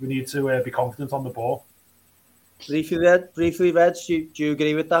 we need to be confident on the ball. Briefly, Reds, do you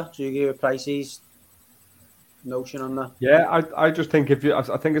agree with that? Do you agree with Pricey's notion on that? Yeah, I just think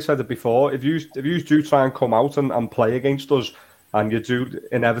I think I said it before, if you do try and come out and play against us, and you do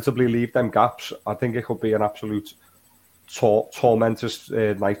inevitably leave them gaps, I think it could be an absolute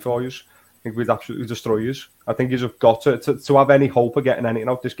tormentous night for you. I think we'd absolutely destroy you. I think you've got to have any hope of getting anything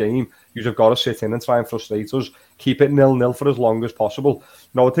out this game. You've got to sit in and try and frustrate us. Keep it 0-0 for as long as possible.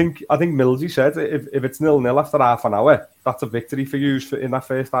 No, I think Millsy said if it's 0-0 after half an hour, that's a victory for you in that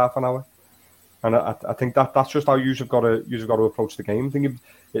first half an hour. And I think that's just how you've got to approach the game. I think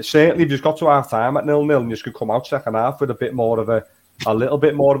it's certainly if you've got to half time at 0-0 and you could come out second half with a little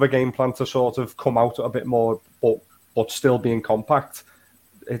bit more of a game plan to sort of come out a bit more, but still being compact.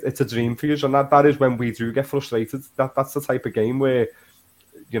 it's a dream for you, and that is when we do get frustrated. That's the type of game where,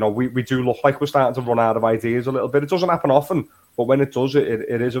 you know, we do look like we're starting to run out of ideas a little bit. It doesn't happen often, but when it does,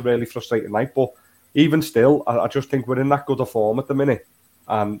 it is a really frustrating night. But even still, I just think we're in that good a form at the minute.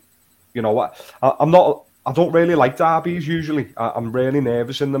 And, you know, I don't really like derbies usually. I'm really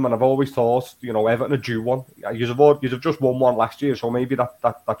nervous in them, and I've always thought, you know, Everton are due one. You've just won one last year, so maybe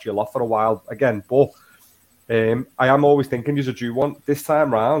that's your lot for a while again. But I am always thinking you're due one. This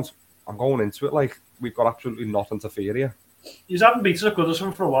time round, I'm going into it like we've got absolutely nothing to fear here. You haven't beaten as good as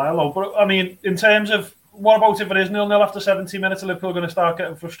them for a while, though. But I mean, in terms of what about if it is 0-0 after 70 minutes, are Liverpool going to start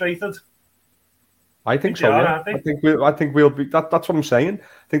getting frustrated? I think so. Yeah. I think we'll be. That's what I'm saying.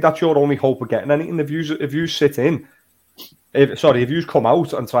 I think that's your only hope of getting anything. If you sit in, if you come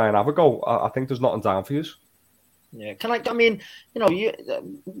out and try and have a go, I think there's nothing down for you. Yeah. I mean, you know,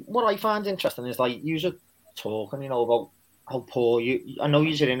 what I find interesting is like you're talking, you know, about how poor you. I know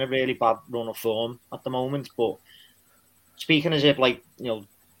you're in a really bad run of form at the moment, but speaking as if like, you know,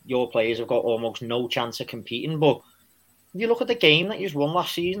 your players have got almost no chance of competing, but. If you look at the game that you won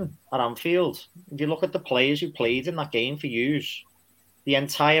last season at Anfield, if you look at the players who played in that game for yous, the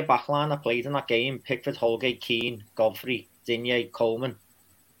entire backline that played in that game, Pickford, Holgate, Keane, Godfrey, Digne, Coleman,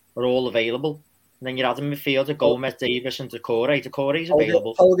 are all available. And then you add in midfield Gomez, Davis and Decore. Decore's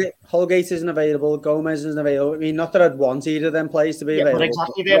available. Holgate isn't available. Gomez isn't available. I mean, not that I'd want either of them players to be available. But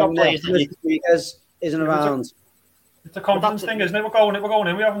exactly, they're not players that Rodriguez isn't around. It's a confidence thing, isn't it? We're going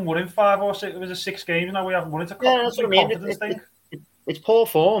in. We haven't won in 5 or 6. It was 6 games now. We haven't won. It's a confidence thing. It's poor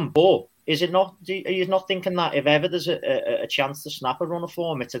form, but is it not? Are you not thinking that if ever there's a chance to snap a run of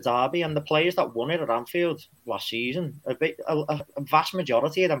form, it's a derby, and the players that won it at Anfield last season, a vast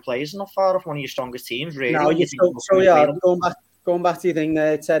majority of them players are not far off one of your strongest teams. Really. Going back to your thing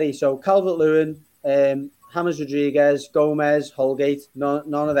there, Terry. So Calvert-Lewin, James Rodriguez, Gomez, Holgate,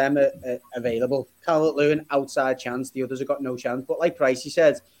 none of them are available. Calvert-Lewin, outside chance. The others have got no chance. But like Pricey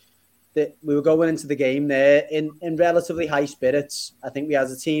said, that we were going into the game there in relatively high spirits. I think we had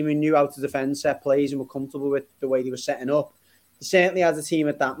a team who knew how to defend set plays and were comfortable with the way they were setting up. We certainly had a team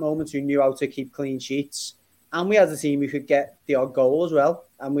at that moment who knew how to keep clean sheets. And we had a team who could get the odd goal as well.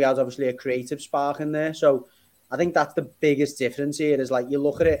 And we had obviously a creative spark in there. So I think that's the biggest difference here is like you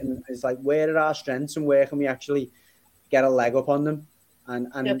look at it and it's like, where are our strengths and where can we actually get a leg up on them? And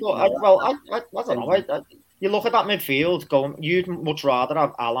yeah, but I don't know. You look at that midfield going, you'd much rather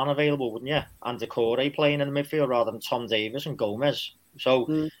have Alan available, wouldn't you? And Decore playing in the midfield rather than Tom Davis and Gomez. So,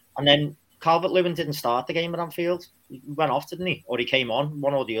 and then Calvert-Lewin didn't start the game at Anfield. He went off, didn't he? Or he came on,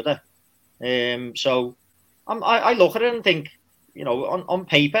 one or the other. So I look at it and think, you know, on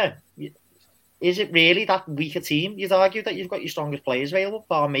paper, is it really that weak a team? You'd argue that you've got your strongest players available,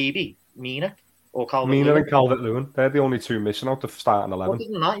 bar maybe Mina or Calvert-Lewin. Mina and Calvert-Lewin, they're the only two missing out of starting 11. Other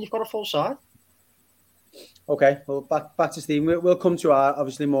than that, you've got a full side. Okay, well, back to Steve. We'll come to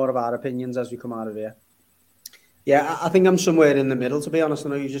obviously more of our opinions as we come out of here. Yeah, I think I'm somewhere in the middle, to be honest. I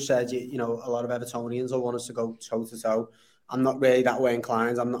know you just said, you know, a lot of Evertonians will want us to go toe-to-toe. I'm not really that way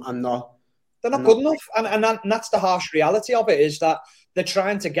inclined. I'm not. They're not good enough. And that's the harsh reality of it, is that they're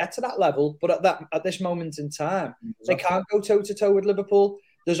trying to get to that level, but at this moment in time, they can't go toe-to-toe with Liverpool.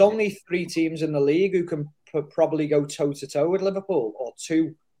 There's only 3 teams in the league who can probably go toe-to-toe with Liverpool, or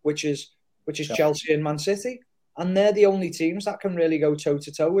 2, which is Chelsea and Man City. And they're the only teams that can really go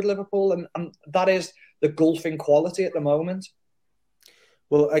toe-to-toe with Liverpool. And that is the gulfing quality at the moment.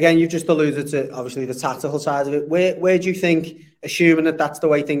 Well, again, you've just alluded to, obviously, the tactical side of it. Where do you think, assuming that that's the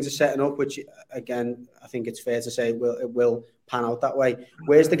way things are setting up, which, again, I think it's fair to say it will pan out that way,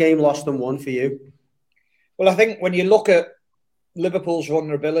 where's the game lost and won for you? Well, I think when you look at Liverpool's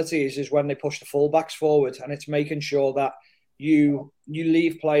vulnerabilities is when they push the fullbacks forward, and it's making sure that you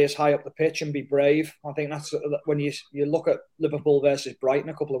leave players high up the pitch and be brave. I think that's when you look at Liverpool versus Brighton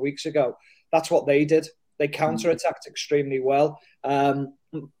a couple of weeks ago, that's what they did. They counter-attacked extremely well.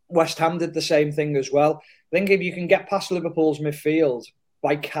 West Ham did the same thing as well. I think if you can get past Liverpool's midfield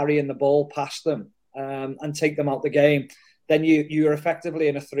by carrying the ball past them and take them out the game, then you're effectively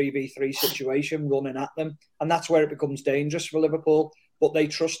in a 3v3 situation running at them. And that's where it becomes dangerous for Liverpool. But they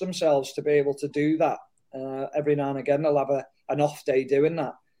trust themselves to be able to do that. Every now and again, they'll have an off day doing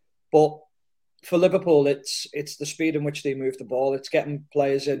that. But for Liverpool, it's the speed in which they move the ball. It's getting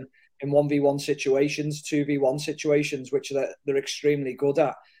players in 1v1 situations, 2v1 situations, which they're extremely good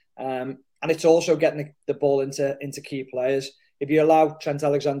at. And it's also getting the ball into key players. If you allow Trent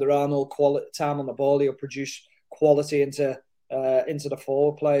Alexander-Arnold time on the ball, he'll produce quality into the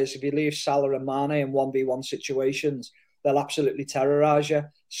forward players. If you leave Salah and Mane in 1v1 situations, they'll absolutely terrorise you.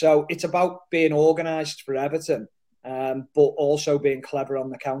 So it's about being organised for Everton but also being clever on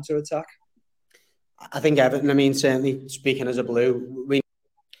the counter attack. I think Everton, I mean, certainly speaking as a Blue,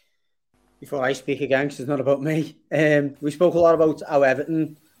 before I speak again, because it's not about me, we spoke a lot about how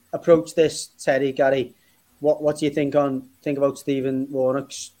Everton approached this, Terry, Gary. What do you think about Stephen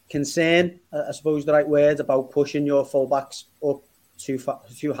Warnock's concern, I suppose the right words, about pushing your fullbacks up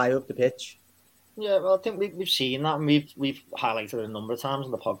too high up the pitch? Yeah, well, I think we've seen that, and we've highlighted it a number of times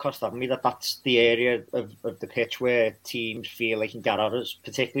on the podcast, haven't we? That's the area of the pitch where teams feel they can get at us,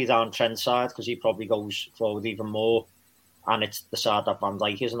 particularly down Trent's side, because he probably goes forward even more, and it's the side that Van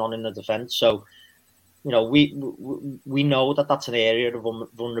Dijk isn't on in the defence. So, you know, we know that that's an area of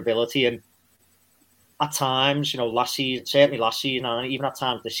vulnerability, and at times, you know, certainly last season, and even at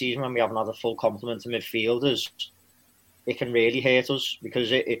times this season when we haven't had a full complement of midfielders, it can really hurt us, because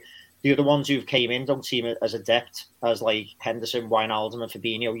the other ones who've came in don't seem as adept as like Henderson, Wijnaldum and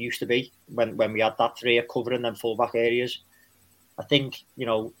Fabinho used to be when we had that three covering them full-back areas. I think, you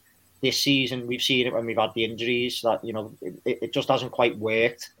know, this season we've seen it when we've had the injuries that, you know, it just hasn't quite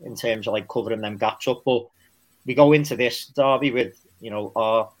worked in terms of like covering them gaps up. But we go into this derby with, you know,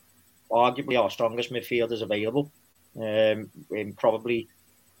 arguably our strongest midfielders available, in probably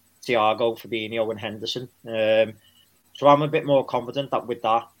Thiago, Fabinho and Henderson. So I'm a bit more confident that with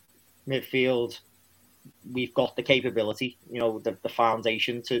that midfield, we've got the capability, you know, the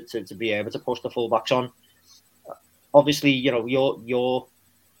foundation to be able to push the fullbacks on. Obviously, you know,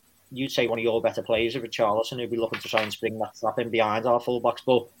 you'd say one of your better players is Richarlison, who'd be looking to try and spring that trap in behind our fullbacks.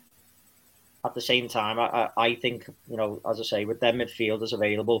 But at the same time, I think, you know, as I say, with them midfielders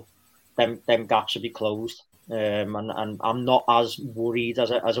available, them gaps would be closed. And I'm not as worried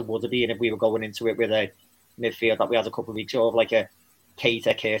as I would have been if we were going into it with a midfield that we had a couple of weeks ago, of like a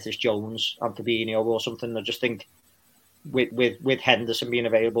Keita, Curtis Jones and Fabinho or something. I just think with Henderson being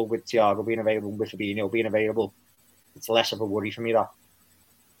available, with Thiago being available, with Fabinho being available, it's less of a worry for me, that.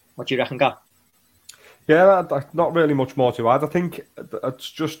 What do you reckon, Gav? Yeah, not really much more to add. I think it's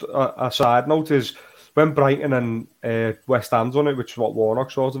just a side note is when Brighton and West Ham done it, which is what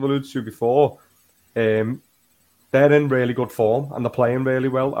Warnock sort of alluded to before, they're in really good form and they're playing really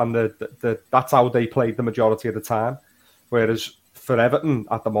well, and that's how they played the majority of the time. Whereas for Everton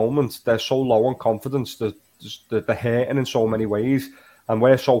at the moment, they're so low on confidence, they're hurting in so many ways, and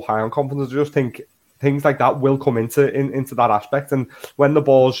we're so high on confidence. I just think things like that will come into that aspect, and when the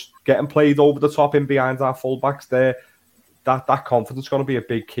ball's getting played over the top in behind our fullbacks, that confidence is going to be a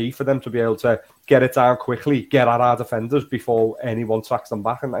big key for them to be able to get it down quickly, get at our defenders before anyone tracks them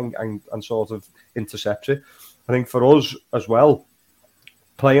back and sort of intercepts it. I think for us as well,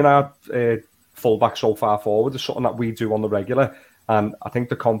 playing our fullback so far forward is something that we do on the regular, and I think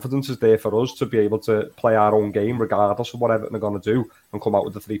the confidence is there for us to be able to play our own game regardless of what Everton are going to do and come out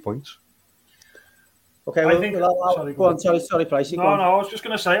with the 3 points. Okay, sorry, Pricey. No, I was just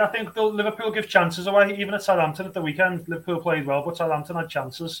going to say, I think Liverpool give chances away. Even at Southampton at the weekend, Liverpool played well, but Southampton had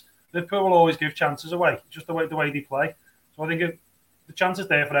chances. Liverpool will always give chances away, just the way they play. So I think the chance is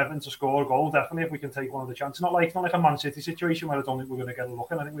there for Everton to score a goal, definitely, if we can take one of the chances. Not like a Man City situation where I don't think we're going to get a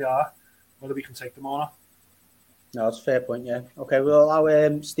look in. I think we are, whether we can take them or not. No, that's a fair point, yeah. Okay, we'll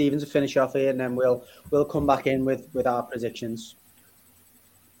allow Stephen to finish off here, and then we'll come back in with our predictions.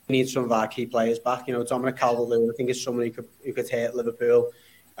 We need some of our key players back. You know, Dominic Calvert-Lewin, I think, is someone who could hurt Liverpool.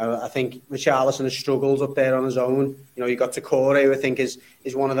 I think Richarlison has struggled up there on his own. You know, you got Takore, who I think is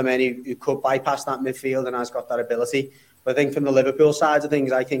one of the men who could bypass that midfield and has got that ability. But I think from the Liverpool side of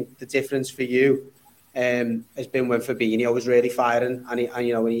things, I think the difference for you has been when Fabinho was really firing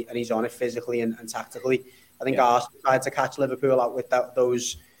and he's on it physically and tactically. I think Arsenal tried to catch Liverpool out with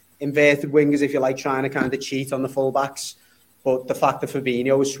those inverted wingers, if you like, trying to kind of cheat on the fullbacks. But the fact that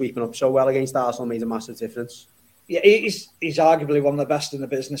Fabinho was sweeping up so well against Arsenal made a massive difference. Yeah, he's arguably one of the best in the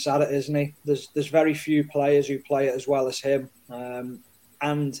business at it, isn't he? There's very few players who play it as well as him.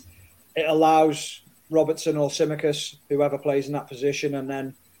 And it allows Robertson or Tsimikas, whoever plays in that position, and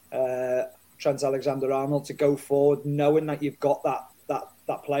then Trent Alexander-Arnold to go forward, knowing that you've got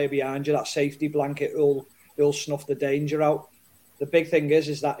that player behind you, that safety blanket will snuff the danger out. The big thing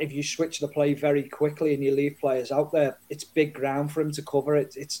is that if you switch the play very quickly and you leave players out there, it's big ground for him to cover.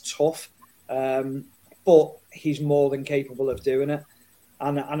 It's tough, but he's more than capable of doing it.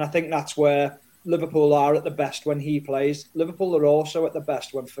 And I think that's where Liverpool are at the best when he plays. Liverpool are also at the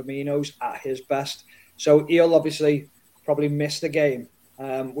best when Firmino's at his best. So he'll obviously probably miss the game,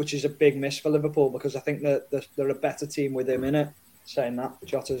 which is a big miss for Liverpool, because I think that they're a better team with him in it. Saying that,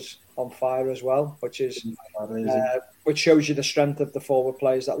 Jota's on fire as well, which shows you the strength of the forward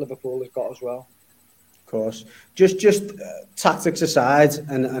players that Liverpool has got as well. course. Just tactics aside,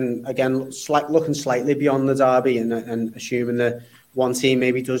 and again, looking slightly beyond the derby, and assuming that one team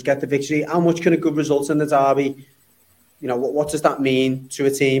maybe does get the victory, how much can a good result in the derby? What does that mean to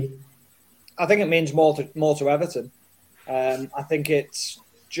a team? I think it means more to Everton. I think it's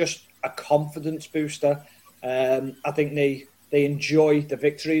just a confidence booster. I think they enjoy the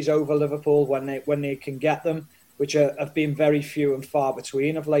victories over Liverpool when they can get them, which have been very few and far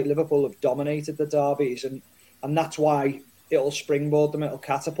between of late. Liverpool have dominated the derbies, and that's why it'll springboard them, it'll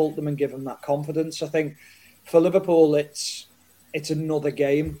catapult them and give them that confidence. I think for Liverpool, it's another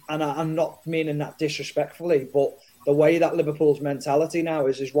game, and I'm not meaning that disrespectfully, but the way that Liverpool's mentality now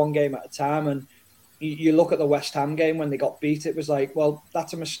is one game at a time. And you look at the West Ham game when they got beat, it was like, well,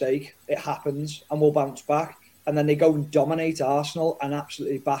 that's a mistake. It happens, and we'll bounce back. And then they go and dominate Arsenal and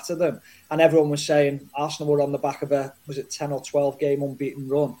absolutely batter them. And everyone was saying Arsenal were on the back of a 10 or 12 game unbeaten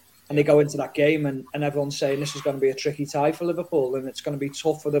run. And they go into that game and everyone's saying this is going to be a tricky tie for Liverpool and it's going to be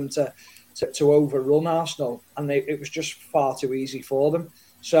tough for them to overrun Arsenal. And it was just far too easy for them.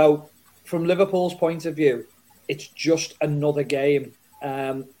 So from Liverpool's point of view, it's just another game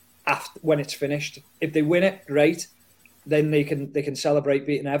after when it's finished. If they win it, great. Then they can celebrate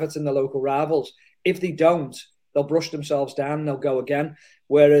beating Everton, the local rivals. If they don't, they'll brush themselves down and they'll go again.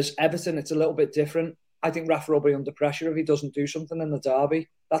 Whereas Everton, it's a little bit different. I think Rafa will be under pressure if he doesn't do something in the derby.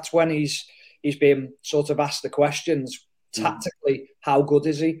 That's when he's being sort of asked the questions. Tactically, how good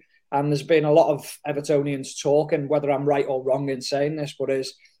is he? And there's been a lot of Evertonians talking, whether I'm right or wrong in saying this, but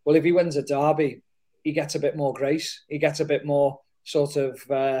if he wins a derby, he gets a bit more grace. He gets a bit more sort of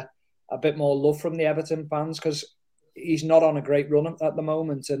a bit more love from the Everton fans because he's not on a great run at the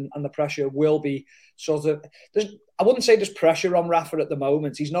moment, and the pressure will be sort of. I wouldn't say there's pressure on Rafa at the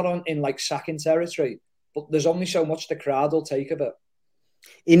moment. He's not in like sacking territory, but there's only so much the crowd will take of it.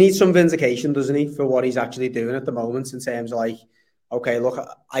 He needs some vindication, doesn't he, for what he's actually doing at the moment in terms of like, okay, look,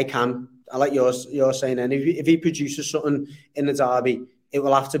 I like you're saying, and if he produces something in the derby, it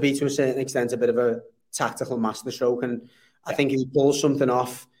will have to be to a certain extent a bit of a tactical masterstroke, and I think if he pulls something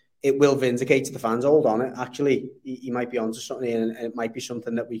off, it will vindicate to the fans. Hold on, it actually, he might be onto something, and it might be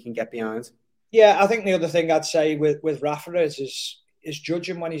something that we can get behind. Yeah, I think the other thing I'd say with Rafa is judge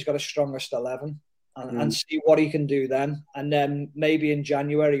him when he's got a strongest 11 and see what he can do then. And then maybe in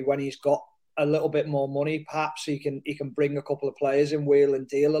January when he's got a little bit more money, perhaps he can bring a couple of players in, wheel and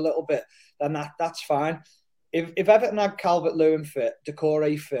deal a little bit. Then that's fine. If Everton had Calvert-Lewin fit,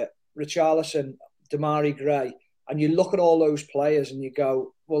 Doucouré fit, Richarlison, Damari Gray, and you look at all those players and you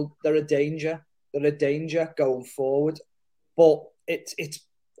go, well, they're a danger. They're a danger going forward. But it's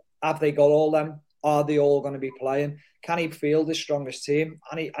have they got all them? Are they all going to be playing? Can he field his strongest team?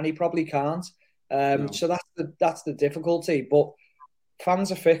 And he probably can't. No. So that's the difficulty. But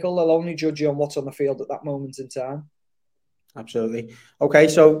fans are fickle. They'll only judge you on what's on the field at that moment in time. Absolutely. Okay,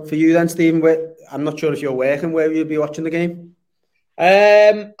 so for you then, Stephen, I'm not sure if you're working, where you'll be watching the game.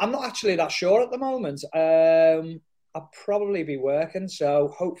 I'm not actually that sure at the moment. I'll probably be working, so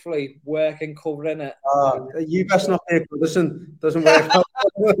hopefully working, covering it. You best not hear Goodison. Doesn't work out. I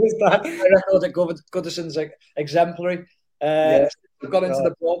record at Goodison's exemplary. I've got into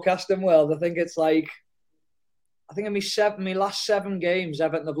the broadcasting world. I think in my last 7 games,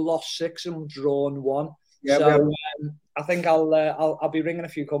 Everton have lost 6 and drawn 1. Yeah, so I think I'll be ringing a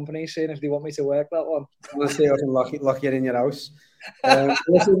few companies seeing if they want me to work that one. We'll see if I can lock you in your house.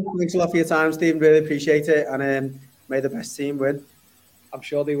 Listen, thanks a lot for your time, Stephen. Really appreciate it, and may the best team win. I'm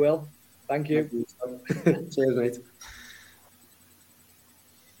sure they will. Thank you. Cheers, mate.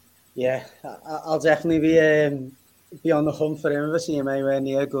 Yeah, I'll definitely be on the hunt for him if I see him anywhere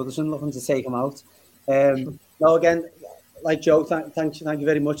near Goodison, looking to take him out. No, again, like Joe, thank you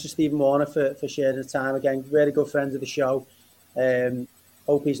very much to Stephen Warner for sharing the time. Again, very good friend of the show.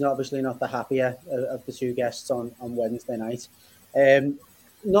 Hope he's obviously not the happier of the 2 guests on Wednesday night.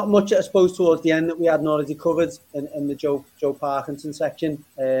 Not much, I suppose, towards the end that we hadn't already covered in the Joe Parkinson section.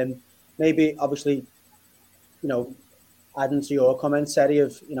 Maybe, obviously, adding to your comments, Seri,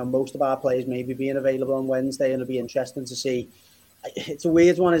 of most of our players maybe being available on Wednesday, and it'll be interesting to see. It's a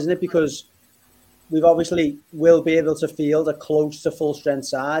weird one, isn't it? Because we've obviously will be able to field a close to full strength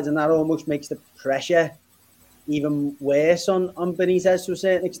side, and that almost makes the pressure even worse on Benitez to a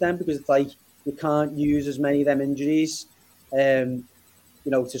certain extent, because it's like you can't use as many of them injuries, to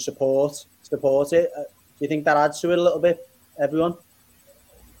support it. Do you think that adds to it a little bit, everyone?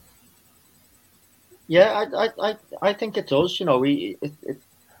 Yeah, I think it does.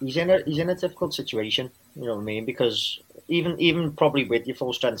 He's in a difficult situation. You know what I mean? Because even probably with your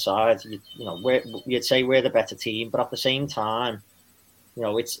full strength side, you'd say we're the better team, but at the same time,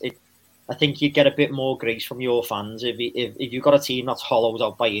 I think you'd get a bit more grace from your fans if you've got a team that's hollowed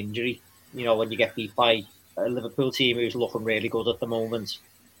out by injury, when you get beat by a Liverpool team who's looking really good at the moment.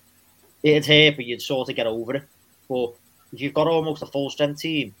 It'd hurt, but you'd sort of get over it. But if you've got almost a full strength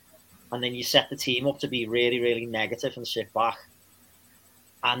team, and then you set the team up to be really, really negative and sit back,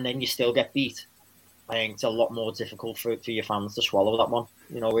 and then you still get beat, I think it's a lot more difficult for your fans to swallow that one,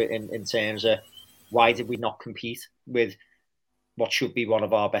 in terms of why did we not compete with what should be one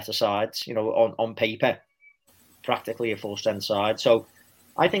of our better sides, on paper, practically a full strength side. So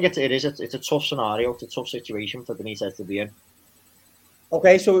I think it's a tough scenario, it's a tough situation for Benitez to be in.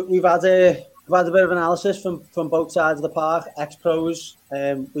 Okay, so we've had a bit of analysis from both sides of the park, ex-pros.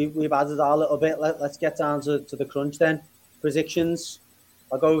 We've added our little bit. Let's get down to the crunch then. Predictions.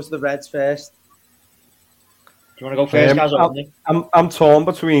 I'll go with the Reds first. Do you want to go first, guys? I'm torn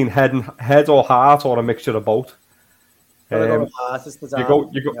between head or heart, or a mixture of both. You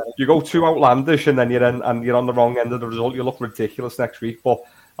go too outlandish, and then you're on the wrong end of the result. You look ridiculous next week. But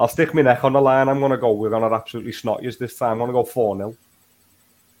I'll stick my neck on the line. We're going to absolutely snot you this time. I'm going to go 4-0.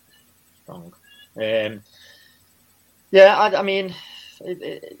 Strong. I mean,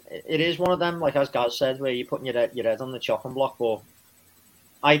 it is one of them, like as Gaz said, where you're putting your head on the chopping block. But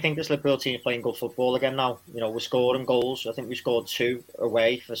I think this Liverpool team is playing good football again now. We're scoring goals. I think we scored 2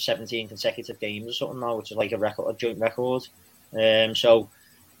 away for 17 consecutive games or something now, which is like a joint record. So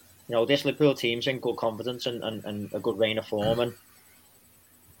this Liverpool team's in good confidence and a good reign of form. And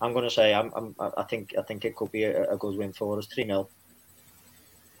I'm going to say I think it could be a good win for us, 3-0.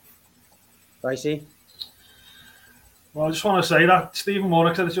 Pricey? Well, I just want to say that Stephen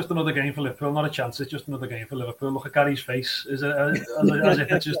Warnock said it's just another game for Liverpool, not a chance. It's just another game for Liverpool. Look at Gary's face as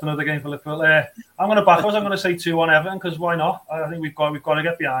if it's just another game for Liverpool. I'm going to back us. I'm going to say 2-1 Everton, because why not? I think we've got to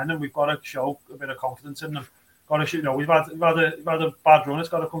get behind them. We've got to show a bit of confidence in them. Got to, we've had a bad run. It's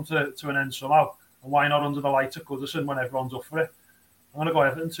got to come to an end somehow. And why not under the lights at Goodison when everyone's up for it? I'm going to go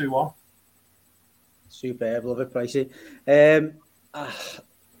Everton 2-1. Superb, love it, Pricey.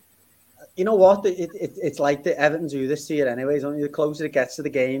 You know what? It's like the Everton do this to you anyways. Only the closer it gets to the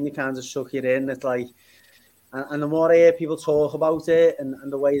game, they kind of suck you in. It's like, and the more I hear people talk about it and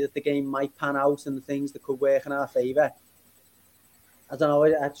the way that the game might pan out and the things that could work in our favour, I don't know.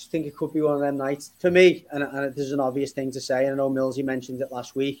 I just think it could be one of them nights for me. And there's an obvious thing to say. And I know Millsy mentioned it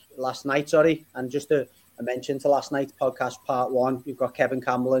last night, and just a mention to last night's podcast, part 1. We've got Kevin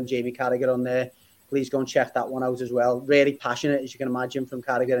Campbell and Jamie Carragher on there. Please go and check that one out as well. Really passionate, as you can imagine, from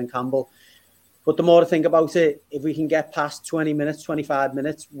Carragher and Campbell. But the more I think about it, if we can get past 20 minutes, 25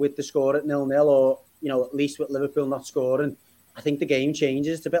 minutes with the score at 0-0, or at least with Liverpool not scoring, I think the game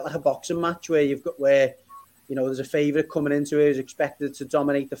changes. It's a bit like a boxing match where there's a favourite coming into it who's expected to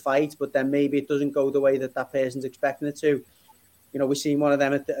dominate the fight, but then maybe it doesn't go the way that person's expecting it to. We've seen one of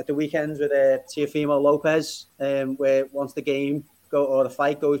them at the weekends with Teofimo Lopez, where once the game or the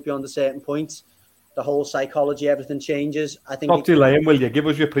fight goes beyond a certain point, the whole psychology, everything changes. I think. Stop delaying, will you? Give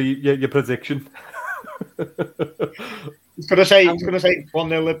us your prediction. He's going to say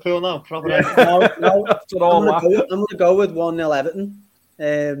 1-0 Liverpool now. Probably. No. I'm going to go with 1-0 Everton.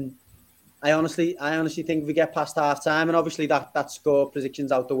 I honestly think if we get past half time, and obviously that score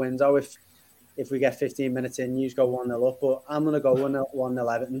prediction's out the window if we get 15 minutes in, you go 1-0 up. But I'm going to go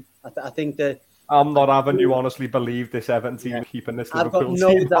 1-0 Everton. I think that. I'm not having you honestly believe this Everton team keeping this Liverpool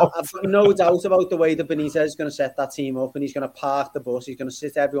team. I've got no doubt about the way that Benitez is going to set that team up, and he's going to park the bus. He's going to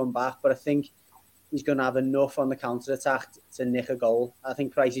sit everyone back, but I think he's going to have enough on the counter-attack to nick a goal. I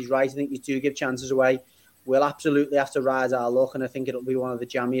think Pricey's right. I think you do give chances away. We'll absolutely have to rise our luck, and I think it'll be one of the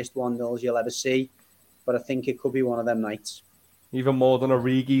jammiest 1-0s you'll ever see. But I think it could be one of them nights. Even more than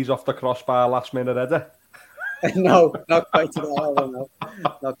Origi's off the crossbar last minute header? No, not quite to that.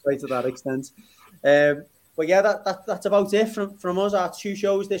 Not quite to that extent. But yeah, that's about it from us. Our 2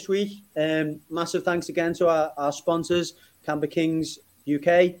 shows this week. Massive thanks again to our sponsors, Camber Kings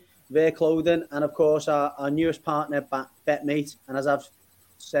UK, Their Clothing, and of course our newest partner, BetMate. And as I've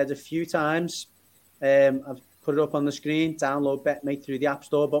said a few times, I've put it up on the screen. Download BetMate through the App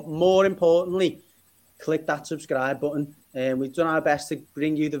Store, but more importantly, click that subscribe button. We've done our best to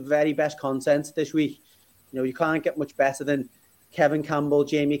bring you the very best content this week. You can't get much better than Kevin Campbell,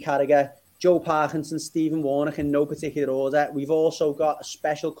 Jamie Carragher, Joe Parkinson, Stephen Warnock in no particular order. We've also got a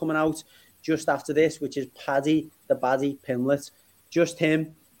special coming out just after this, which is Paddy the Baddy Pimlet. Just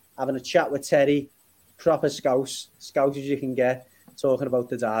him having a chat with Terry, proper scouse as you can get, talking about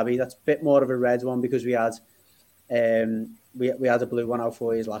the derby. That's a bit more of a red one because we had a blue one out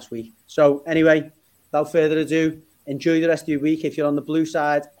for you last week. So anyway, without further ado, enjoy the rest of your week. If you're on the blue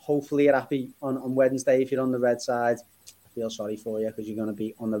side, hopefully you're happy on Wednesday. If you're on the red side, feel sorry for you because you're going to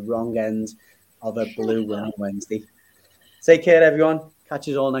be on the wrong end of a blue win on Wednesday. Take care, everyone. Catch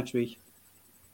us all next week.